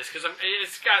have this, because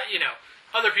it's got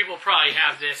other people probably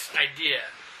have this idea.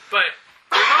 But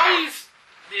there's all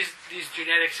these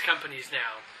genetics companies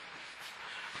now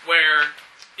where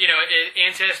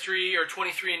Ancestry or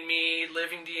 23andMe,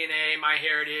 Living DNA,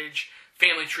 MyHeritage,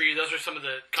 Family Tree. Those are some of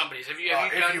the companies. Have you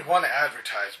if done? you want to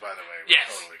advertise, by the way, we're Yes,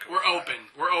 totally cool we're with open.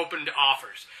 that. We're open to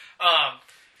offers.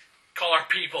 Call our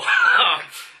people.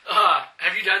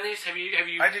 Have you done these? Have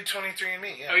you? I did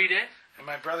 23andMe, yeah. Oh, you did? And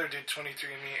my brother did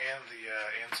 23andMe and the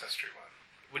Ancestry one.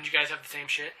 Wouldn't you guys have the same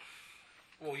shit?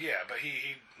 Well, yeah, but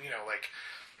he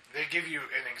they give you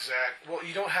an exact... Well,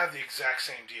 you don't have the exact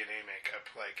same DNA makeup.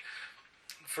 Like,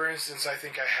 for instance, I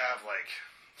think I have,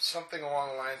 something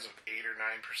along the lines of 8 or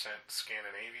 9%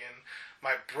 Scandinavian.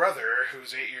 My brother,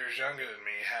 who's 8 years younger than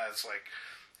me, has,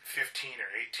 15 or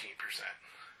 18%.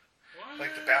 What?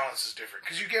 Like, the balance is different.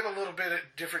 Because you get a little bit of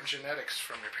different genetics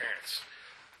from your parents.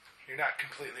 You're not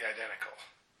completely identical.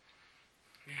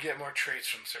 You get more traits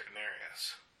from certain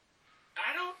areas.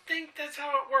 I don't think that's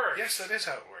how it works. Yes, that is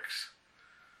how it works.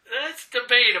 That's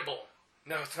debatable.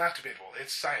 No, it's not debatable.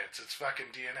 It's science. It's fucking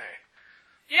DNA.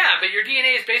 Yeah, but your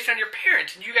DNA is based on your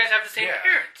parents, and you guys have the same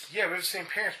parents. Yeah, we have the same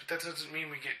parents, but that doesn't mean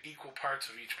we get equal parts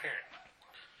of each parent.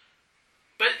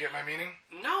 But You get my meaning?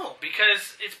 no,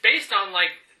 because it's based on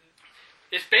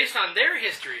their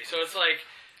history. So it's like,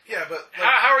 Yeah, but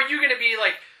how are you going to be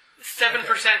 7%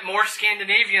 more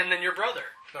Scandinavian than your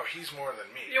brother? no, he's more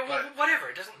than me. Yeah, well, but whatever.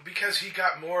 It doesn't. because he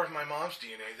got more of my mom's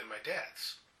DNA than my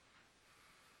dad's.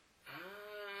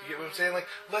 You get what I'm saying?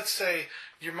 Let's say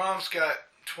your mom's got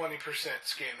 20%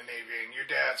 Scandinavian, your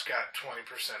dad's got 20%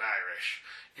 Irish.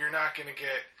 You're not going to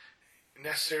get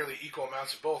necessarily equal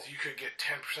amounts of both. You could get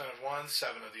 10% of one,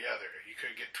 7 of the other. You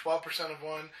could get 12% of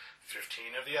one,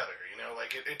 15 of the other.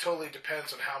 It totally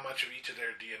depends on how much of each of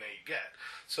their DNA you get.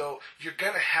 So you're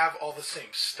going to have all the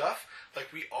same stuff.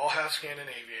 We all have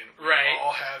Scandinavian. We Right.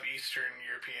 all have Eastern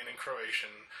European and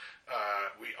Croatian.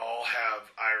 We all have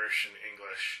Irish and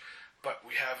English. But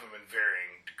we have them in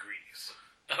varying degrees.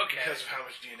 Okay. Because of how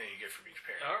much DNA you get from each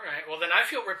parent. All right. Well, then I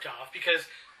feel ripped off because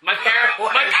my parents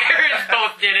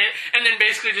both did it, and then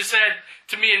basically just said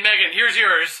to me and Megan, "Here's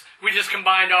yours. We just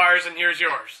combined ours, and here's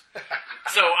yours."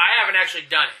 So I haven't actually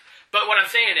done it. But what I'm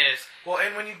saying is, Well,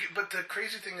 and but the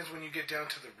crazy thing is when you get down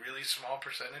to the really small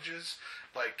percentages,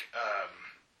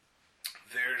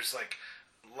 there's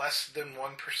less than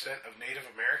 1% of Native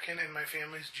American in my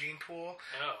family's gene pool,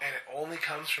 and it only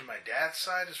comes from my dad's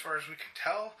side as far as we can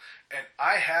tell, and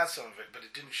I had some of it, but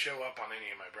it didn't show up on any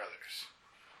of my brothers.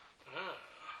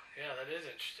 yeah, that is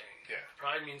interesting. Yeah.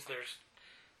 Probably means there's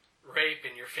rape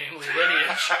in your family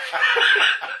lineage.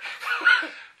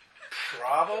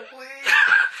 Probably.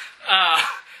 Uh,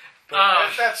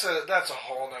 that's a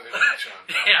whole nother dimension.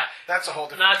 yeah. That's a whole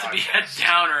different Not to be a podcast.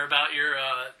 downer about your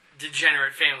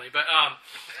degenerate family, but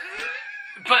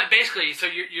basically, so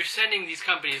you're sending these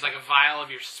companies a vial of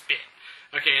your spit,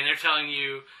 okay, and they're telling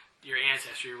you your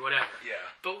ancestry or whatever. Yeah.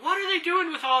 But what are they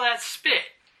doing with all that spit?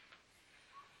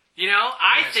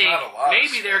 I it's think not a lot of maybe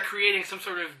spit. they're creating some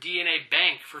sort of DNA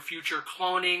bank for future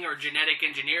cloning or genetic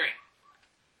engineering.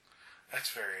 That's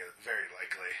very, very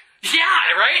likely.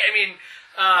 Yeah, right?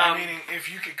 I mean,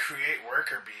 if you could create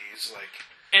worker bees,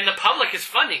 and the public is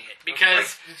funding it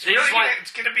because they just want...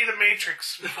 it's going to be the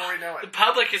Matrix before we know The it.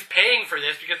 public is paying for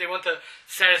this because they want the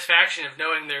satisfaction of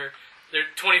knowing their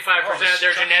 25% Oh, of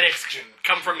their the genetics structure's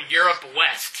come from Europe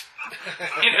West.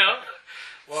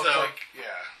 Well, So- yeah,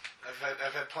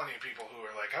 I've had plenty of people who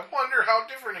are like, I wonder how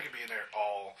different it could be, and they're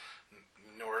all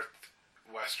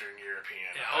northwestern European.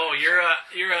 Yeah, oh, you're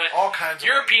a all kinds of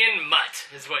European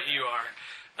mutt is what you are.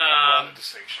 the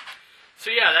distinction. So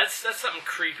yeah, that's something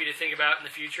creepy to think about in the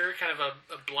future. Kind of a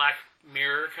Black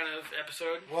Mirror kind of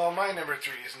episode. Well, my number 3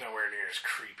 is nowhere near as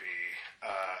creepy,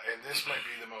 and this might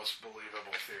be the most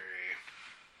believable theory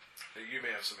that you may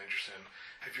have some interest in.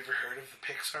 Have you ever heard of the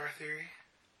Pixar theory?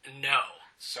 No.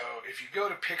 So if you go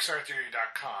to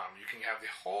pixartheory.com, you can have the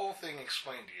whole thing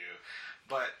explained to you,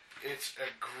 but it's a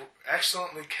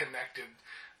excellently connected,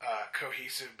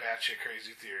 cohesive, batshit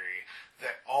crazy theory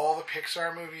that all the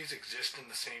Pixar movies exist in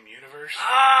the same universe,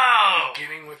 Oh!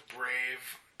 beginning with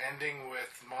Brave, ending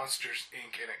with Monsters,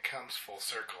 Inc., and it comes full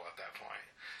circle at that point.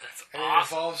 That's And it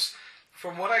awesome. involves,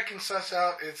 from what I can suss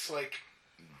out, it's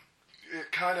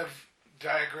it kind of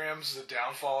diagrams the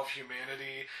downfall of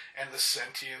humanity and the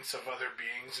sentience of other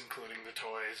beings, including the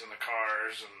toys and the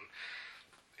cars and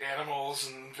animals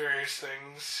and various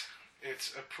things.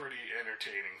 It's a pretty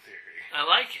entertaining theory. I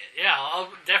like it. Yeah, I'll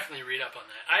definitely read up on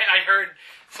that. I heard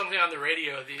something on the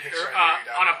radio,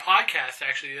 on a podcast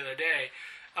actually the other day,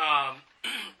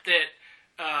 that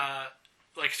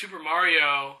Super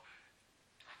Mario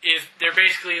they're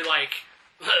basically like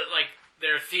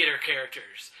they're theater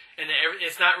characters, and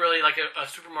it's not really like a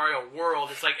Super Mario world.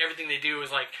 It's like everything they do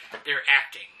is like they're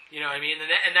acting. You know what I mean?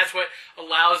 And that's what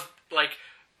allows like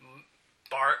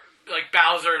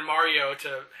Bowser and Mario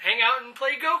to hang out and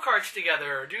play go-karts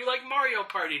together or do like Mario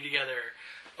Party together.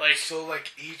 Like so,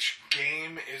 like each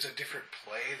game is a different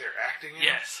play they're acting in.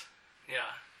 Yes.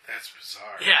 Yeah. That's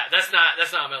bizarre. Yeah, that's not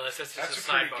on my list. That's just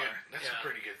a sidebar. That's a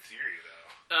pretty good theory,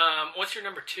 though. What's your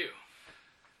number 2?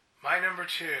 My number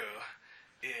 2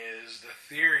 is the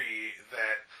theory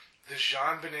that the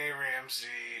JonBenet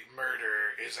Ramsey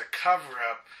murder is a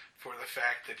cover-up for the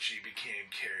fact that she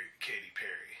became Katy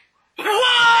Perry.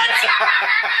 What?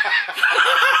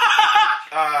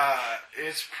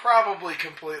 It's probably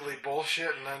completely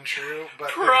bullshit and untrue, but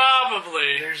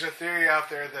probably there's a theory out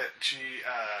there that she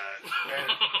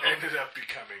ended up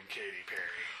becoming Katy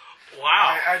Perry.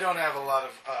 Wow. I don't have a lot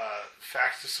of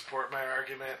facts to support my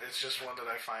argument. It's just one that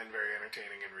I find very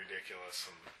entertaining and ridiculous.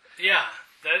 Yeah.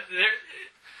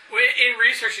 In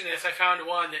researching this, I found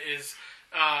one that is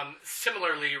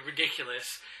similarly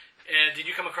ridiculous. Did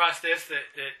you come across this? That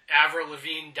Avril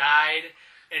Lavigne died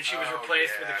and she was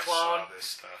replaced with a clone? I saw this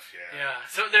stuff, yeah. Yeah.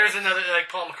 So there's another, like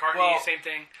Paul McCartney, same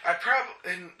thing.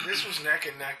 And this was neck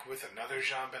and neck with another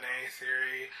JonBenet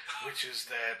theory, which is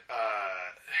that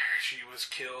she was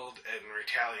killed in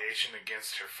retaliation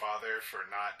against her father for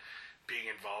not being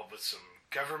involved with some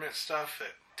government stuff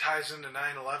that ties into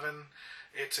 9/11.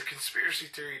 It's a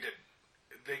conspiracy theory that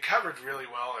they covered really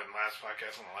well in last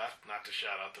podcast on the left, not to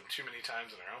shout out them too many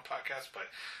times in their own podcast, but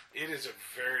it is a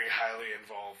very highly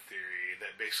involved theory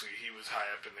that basically he was high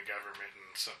up in the government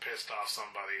and pissed off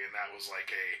somebody, and that was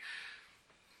like a,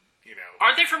 you know...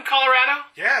 Aren't they from Colorado?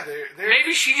 Yeah, they're...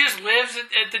 Maybe she just lives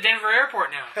at the Denver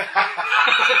airport now.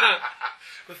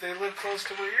 But they live close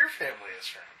to where your family is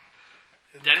from.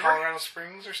 Denver? Colorado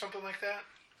Springs or something like that?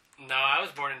 No, I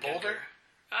was born in Boulder? Denver.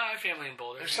 I have family in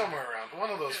Boulder. They're somewhere around. One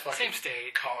of those fucking same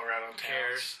state. Colorado Who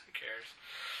towns. cares?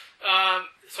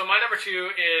 So my number 2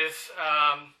 is,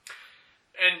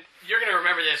 and you're going to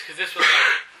remember this because this was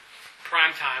like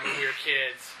prime time when we were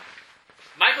kids.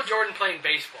 Michael Jordan playing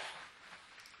baseball,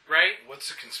 right?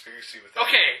 What's the conspiracy with that?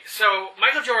 Okay, so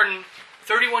Michael Jordan,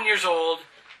 31 years old,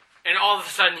 and all of a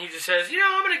sudden he just says,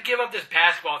 I'm going to give up this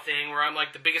basketball thing where I'm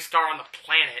like the biggest star on the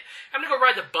planet. I'm going to go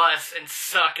ride the bus and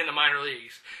suck in the minor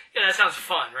leagues. Yeah, that sounds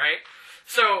fun, right?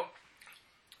 So...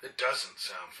 It doesn't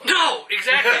sound fun. No,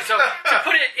 exactly. So to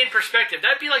put it in perspective,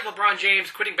 that'd be like LeBron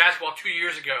James quitting basketball 2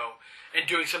 years ago and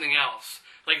doing something else.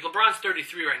 Like LeBron's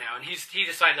 33 right now, and he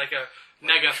decided like a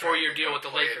mega 4-year deal with the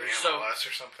Lakers. So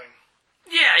or something.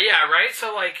 Yeah, right.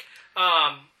 So like,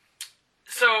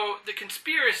 so the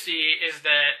conspiracy is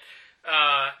that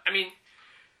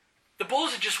the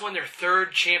Bulls had just won their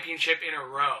 3rd championship in a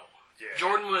row. Yeah.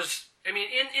 Jordan was, in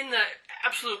the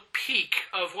absolute peak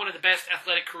of one of the best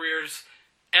athletic careers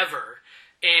ever,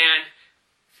 and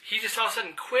he just all of a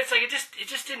sudden quits. Like it just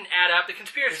didn't add up. The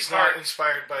conspiracy part. Not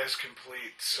inspired by his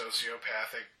complete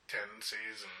sociopathic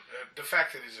tendencies and the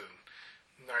fact that he's a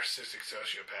narcissistic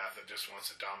sociopath that just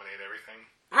wants to dominate everything.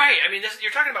 Right.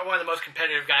 You're talking about one of the most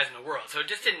competitive guys in the world, so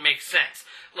it just didn't make sense.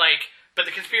 Like, but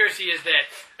the conspiracy is that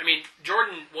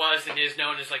Jordan was and is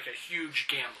known as like a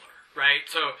huge gambler. Right,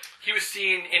 so he was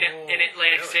seen in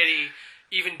Atlantic City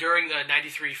even during the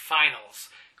 '93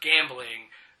 finals, gambling.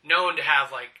 Known to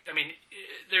have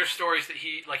there's stories that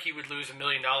he would lose $1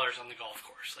 million on the golf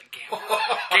course, like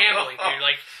gambling, dude.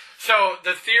 Like, so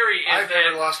the theory is I've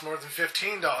never lost more than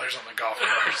 $15 on the golf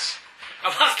course.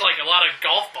 I've lost like a lot of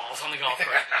golf balls on the golf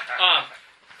course.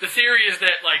 The theory is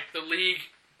that like the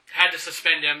league had to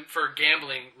suspend him for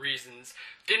gambling reasons.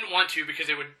 Didn't want to because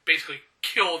it would basically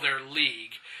kill their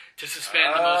league. To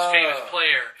suspend the most famous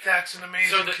player. That's an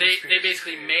amazing So that they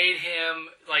basically made him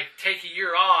like take a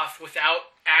year off without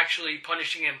actually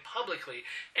punishing him publicly.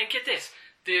 And get this,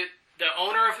 the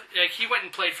owner of he went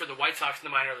and played for the White Sox in the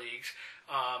minor leagues.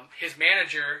 His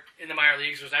manager in the minor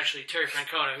leagues was actually Terry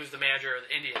Francona, who's the manager of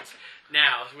the Indians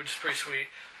now, which is pretty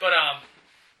sweet. But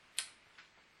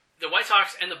the White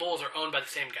Sox and the Bulls are owned by the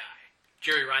same guy,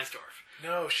 Jerry Reinsdorf.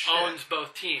 No shit. Owns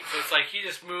both teams. So it's like he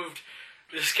just moved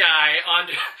this guy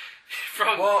onto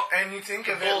from and you think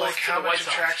of it like how much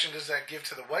attraction does that give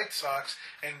to the White Sox?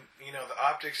 And the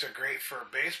optics are great for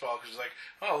baseball because like,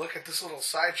 oh, look at this little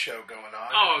sideshow going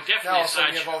on. Oh, definitely. Now all of a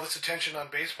sudden you have all this attention on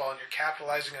baseball, and you're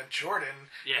capitalizing on Jordan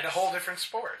in a whole different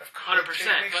sport. 100%.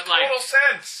 It makes total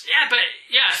sense.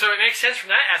 Yeah, so it makes sense from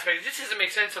that aspect. It just doesn't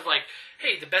make sense of like,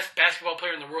 hey, the best basketball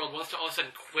player in the world wants to all of a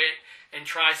sudden quit and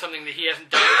try something that he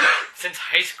hasn't done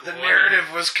since high school. The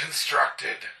narrative was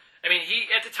constructed. I mean, he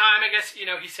at the time, I guess, he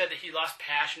said that he lost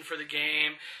passion for the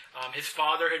game. His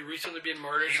father had recently been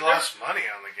murdered. He lost money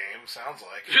on the game, sounds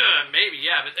like. Maybe,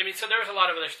 yeah. But, I mean, so there was a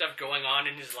lot of other stuff going on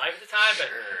in his life at the time.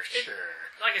 Sure.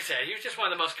 Like I said, he was just one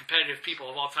of the most competitive people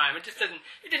of all time. It didn't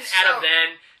add up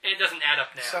then, and it doesn't add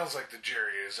up now. Sounds like the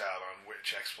jury is out on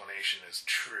which explanation is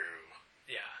true.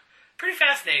 Yeah. Pretty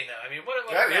fascinating, though. I mean, what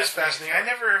that is fascinating. I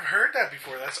never have heard that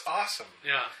before. That's awesome.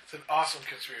 Yeah. It's an awesome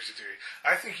conspiracy theory.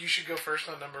 I think you should go first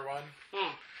on number one.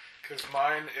 Because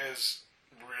mine is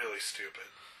really stupid.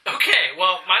 Okay,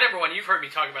 well, my number one, you've heard me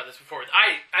talk about this before.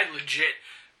 I legit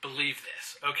believe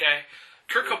this, okay?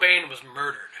 Kurt Cobain was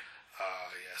murdered.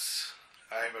 Yes.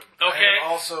 I am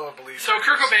also a believer. So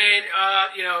Kurt Cobain,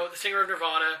 the singer of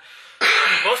Nirvana,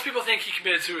 most people think he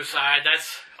committed suicide.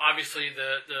 That's obviously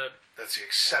That's the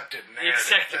accepted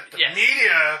narrative that the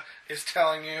media is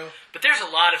telling you. But there's a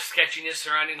lot of sketchiness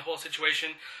surrounding the whole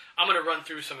situation. I'm going to run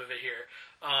through some of it here.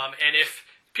 And if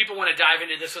people want to dive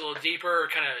into this a little deeper or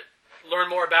kind of learn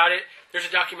more about it, there's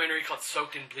a documentary called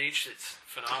Soaked in Bleach that's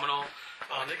phenomenal.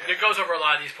 It goes over a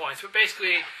lot of these points. But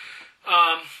basically,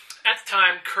 at the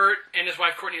time, Kurt and his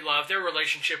wife Courtney Love, their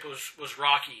relationship was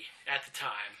rocky at the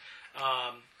time.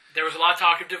 There was a lot of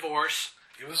talk of divorce.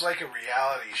 It was like a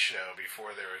reality show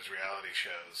before there was reality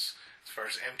shows. As far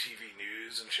as MTV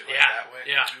News and shit like that went,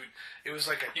 it was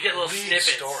like you get little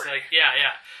snippets. Story.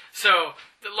 So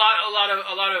a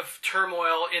lot of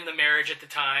turmoil in the marriage at the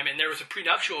time, and there was a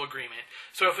prenuptial agreement.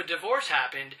 So if a divorce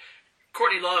happened,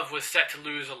 Courtney Love was set to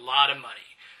lose a lot of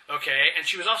money. Okay, and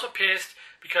she was also pissed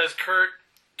because Kurt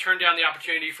turned down the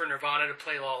opportunity for Nirvana to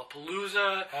play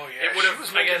Lollapalooza. Oh yeah, she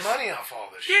was making money off all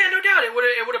this. Yeah, no doubt. It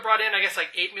would have brought in, I guess,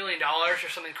 like $8 million or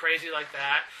something crazy like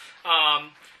that.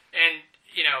 And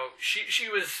she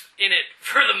was in it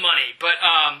for the money. But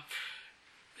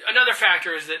another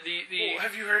factor is that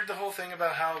have you heard the whole thing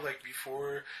about how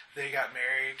before they got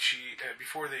married,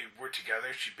 before they were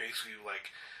together, she basically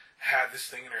had this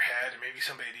thing in her head, and maybe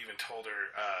somebody had even told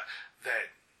her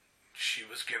that she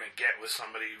was going to get with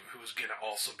somebody who was going to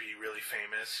also be really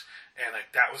famous, and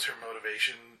that was her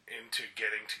motivation into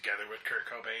getting together with Kurt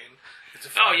Cobain. It's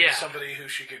to find somebody who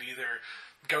she could either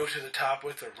go to the top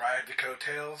with or ride the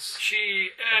coattails.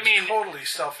 Totally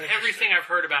self-interested. Everything I've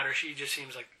heard about her, she just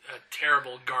seems like a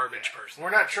terrible garbage person.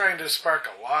 We're not trying to spark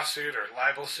a lawsuit or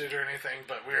libel suit or anything,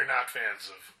 but we're not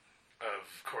fans of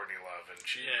Courtney Love, and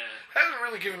she hasn't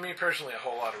really given me personally a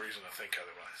whole lot of reason to think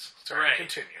otherwise. So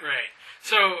continue. Right.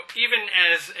 So even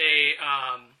as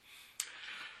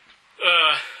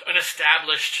an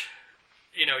established,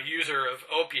 user of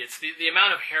opiates, the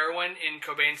amount of heroin in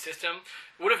Cobain's system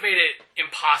would have made it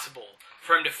impossible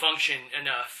for him to function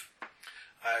enough.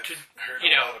 I've heard a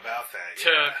lot about that.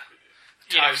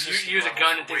 Use a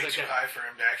gun and things like that. Way too high for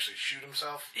him to actually shoot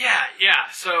himself. Yeah.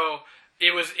 So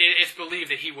it's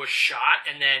believed that he was shot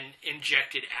and then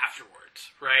injected afterwards,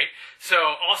 right?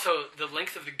 So also the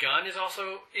length of the gun is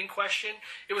also in question.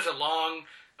 It was a long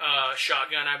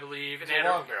shotgun, I believe. It was a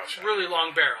long barrel shotgun. Really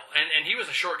long barrel. And he was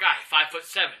a short guy,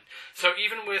 5'7". So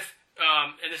even with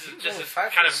and this is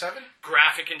kind of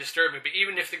graphic and disturbing, but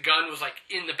even if the gun was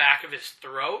in the back of his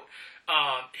throat,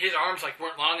 his arms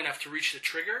weren't long enough to reach the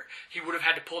trigger. He would have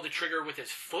had to pull the trigger with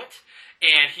his foot,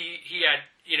 and he had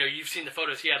you've seen the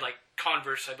photos. He had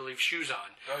Converse, I believe, shoes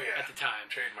on. Oh yeah, at the time.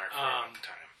 Trademark for him at the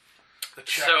time. The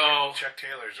Chuck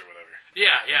Taylors or whatever.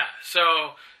 Yeah.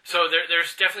 So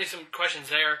there's definitely some questions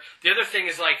there. The other thing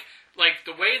is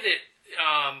the way that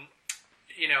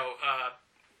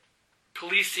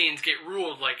police scenes get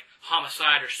ruled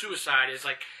homicide or suicide is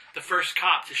the first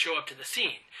cop to show up to the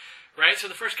scene. Right, so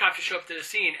the first cop to show up to the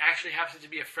scene actually happens to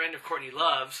be a friend of Courtney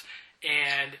Love's,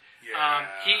 and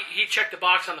he checked the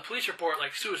box on the police report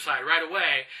suicide right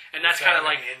away, and that's kind of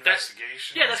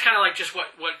investigation. That's kind of just what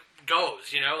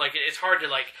goes, it's hard to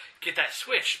get that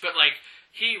switched, but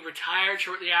he retired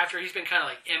shortly after. He's been kind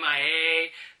of MIA,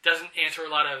 doesn't answer a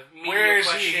lot of media Where is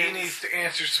questions. He needs to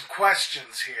answer some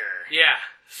questions here. Yeah,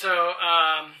 so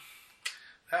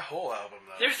that whole album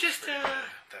though. There's just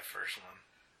that first one.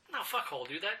 No, fuck hole,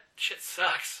 dude. That shit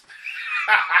sucks.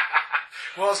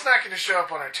 Well, it's not going to show up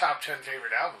on our top 10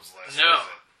 favorite albums list, no. is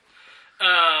it?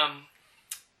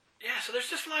 Yeah, so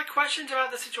there's just a lot of questions about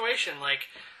the situation.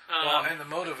 And the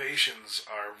motivations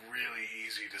are really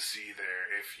easy to see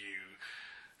there if you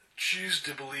choose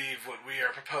to believe what we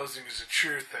are proposing is the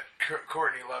truth, that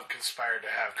Courtney Love conspired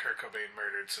to have Kurt Cobain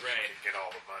murdered so she could get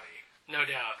all the money. No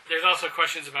doubt. There's also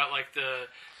questions about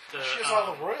she has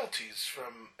all the royalties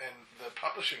and the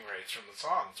publishing rights from the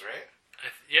songs, right?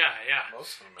 Yeah.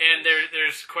 Most of them. And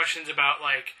there's questions about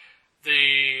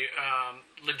the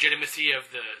legitimacy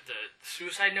of the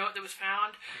suicide note that was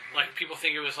found. Mm-hmm. Like, people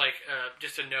think it was like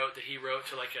just a note that he wrote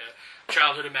to like a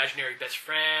childhood imaginary best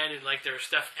friend, and like there was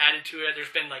stuff added to it. There's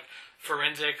been like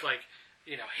forensic, like,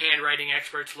 you know, handwriting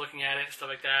experts looking at it and stuff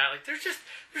like that. Like, there's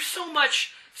so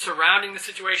much surrounding the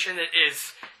situation that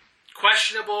is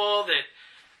questionable. That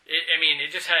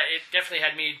it definitely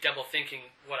had me double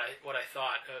thinking what I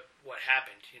thought of what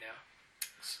happened. You know.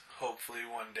 Hopefully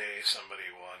one day somebody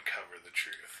will uncover the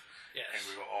truth. Yes. And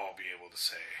we will all be able to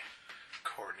say,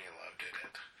 Courtney Love did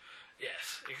it.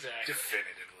 Yes, exactly.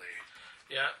 Definitively.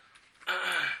 Yeah.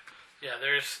 Yeah,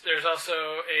 there's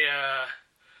also a...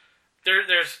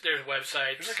 There's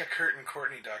websites. There's like a Kurt and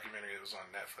Courtney documentary that was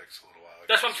on Netflix a little while ago.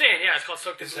 That's what I'm saying, yeah. It's called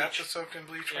Soaked in Bleach. Is that the Soaked in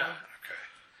Bleach one? Okay.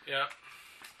 Yeah.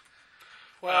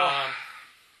 Well...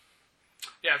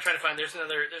 yeah, I'm trying to find... There's a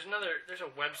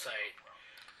website...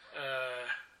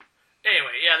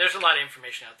 Anyway, yeah, there's a lot of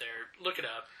information out there. Look it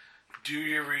up. Do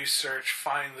your research.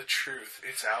 Find the truth.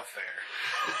 It's out there.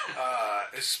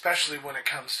 Especially when it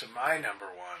comes to my number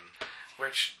one,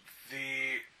 which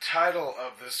the title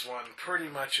of this one pretty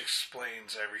much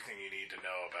explains everything you need to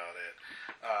know about it.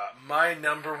 My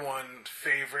number one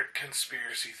favorite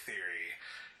conspiracy theory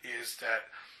is that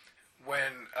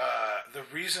when the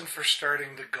reason for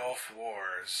starting the Gulf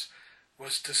Wars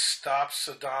was to stop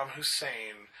Saddam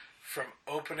Hussein from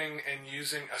opening and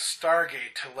using a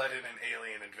Stargate to let in an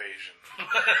alien invasion.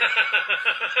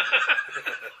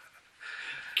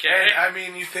 Okay. And, I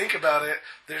mean, you think about it,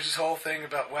 there's this whole thing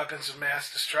about weapons of mass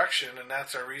destruction, and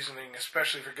that's our reasoning,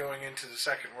 especially for going into the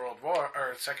Second World War,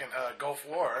 or Second Gulf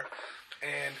War,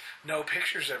 and no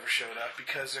pictures ever showed up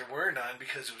because there were none,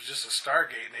 because it was just a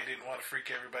Stargate, and they didn't want to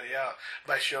freak everybody out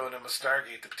by showing them a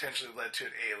Stargate that potentially led to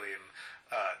an alien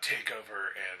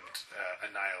takeover and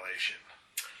annihilation.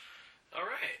 All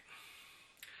right.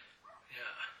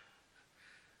 Yeah.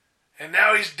 And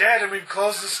now he's dead, and we've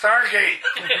closed the Stargate.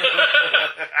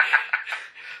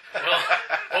 well,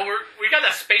 we got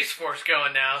the Space Force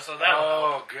going now, so that.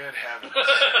 Oh, good heavens!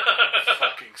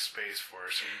 Fucking Space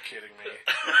Force! Are you kidding me?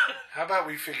 How about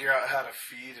we figure out how to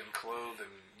feed and clothe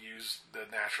and use the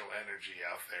natural energy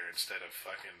out there instead of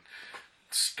fucking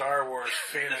Star Wars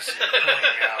fantasy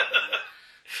playing out in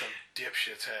some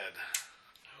dipshit's head?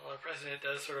 Well, the president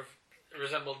does sort of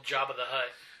resemble Jabba the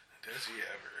Hutt. Does he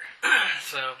ever?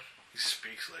 So he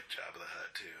speaks like Jabba the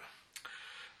Hutt too.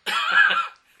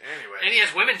 Anyway, and he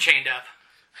has women chained up.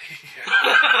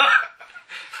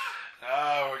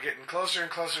 We're getting closer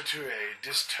and closer to a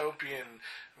dystopian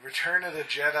Return of the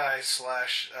Jedi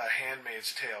 /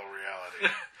 Handmaid's Tale reality.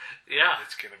 Yeah,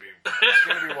 it's gonna be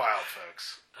wild,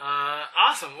 folks.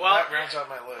 Awesome. Well, that rounds out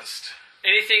my list.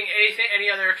 Any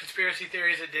other conspiracy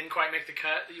theories that didn't quite make the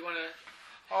cut that you want to?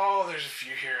 Oh, there's a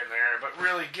few here and there, but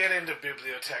really get into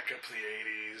Bibliotheca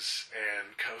Pleiades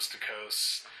and Coast to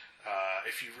Coast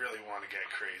if you really want to get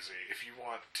crazy. If you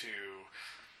want to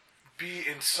be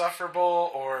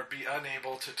insufferable or be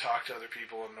unable to talk to other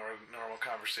people in normal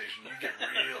conversation, you get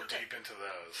real deep into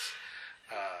those.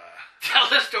 Tell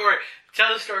the story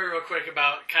real quick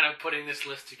about kind of putting this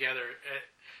list together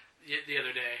the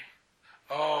other day.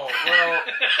 Oh, well...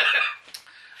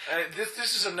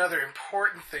 This is another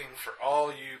important thing for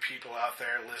all you people out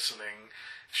there listening,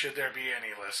 should there be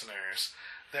any listeners,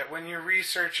 that when you're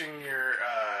researching your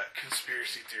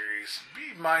conspiracy theories,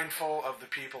 be mindful of the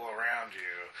people around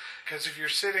you. Because if you're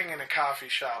sitting in a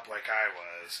coffee shop like I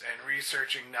was, and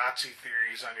researching Nazi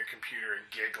theories on your computer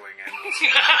and giggling endlessly,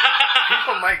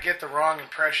 people might get the wrong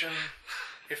impression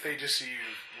if they just see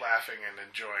you laughing and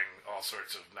enjoying all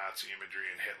sorts of Nazi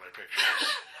imagery and Hitler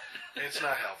pictures. It's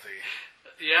not healthy.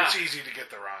 Yeah. It's easy to get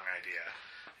the wrong idea.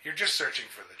 You're just searching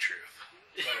for the truth.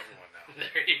 Let everyone know.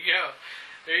 There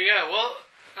you go. Well,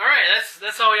 all right.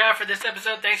 That's all we have for this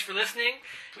episode. Thanks for listening.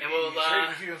 Please and we'll rate,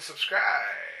 review, and subscribe.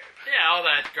 Yeah, all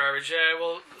that garbage.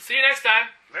 We'll see you next time.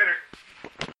 Later.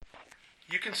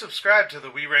 You can subscribe to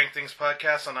the We Rank Things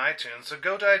podcast on iTunes, so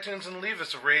go to iTunes and leave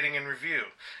us a rating and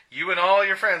review. You and all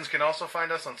your friends can also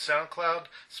find us on SoundCloud,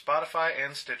 Spotify,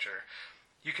 and Stitcher.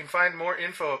 You can find more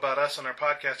info about us and our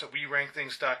podcast at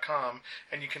WeRankThings.com,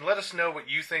 and you can let us know what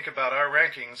you think about our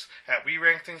rankings at We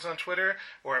Rank Things on Twitter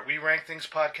or at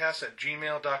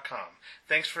WeRankThingsPodcast@gmail.com.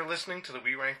 Thanks for listening to the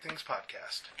We Rank Things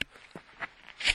podcast.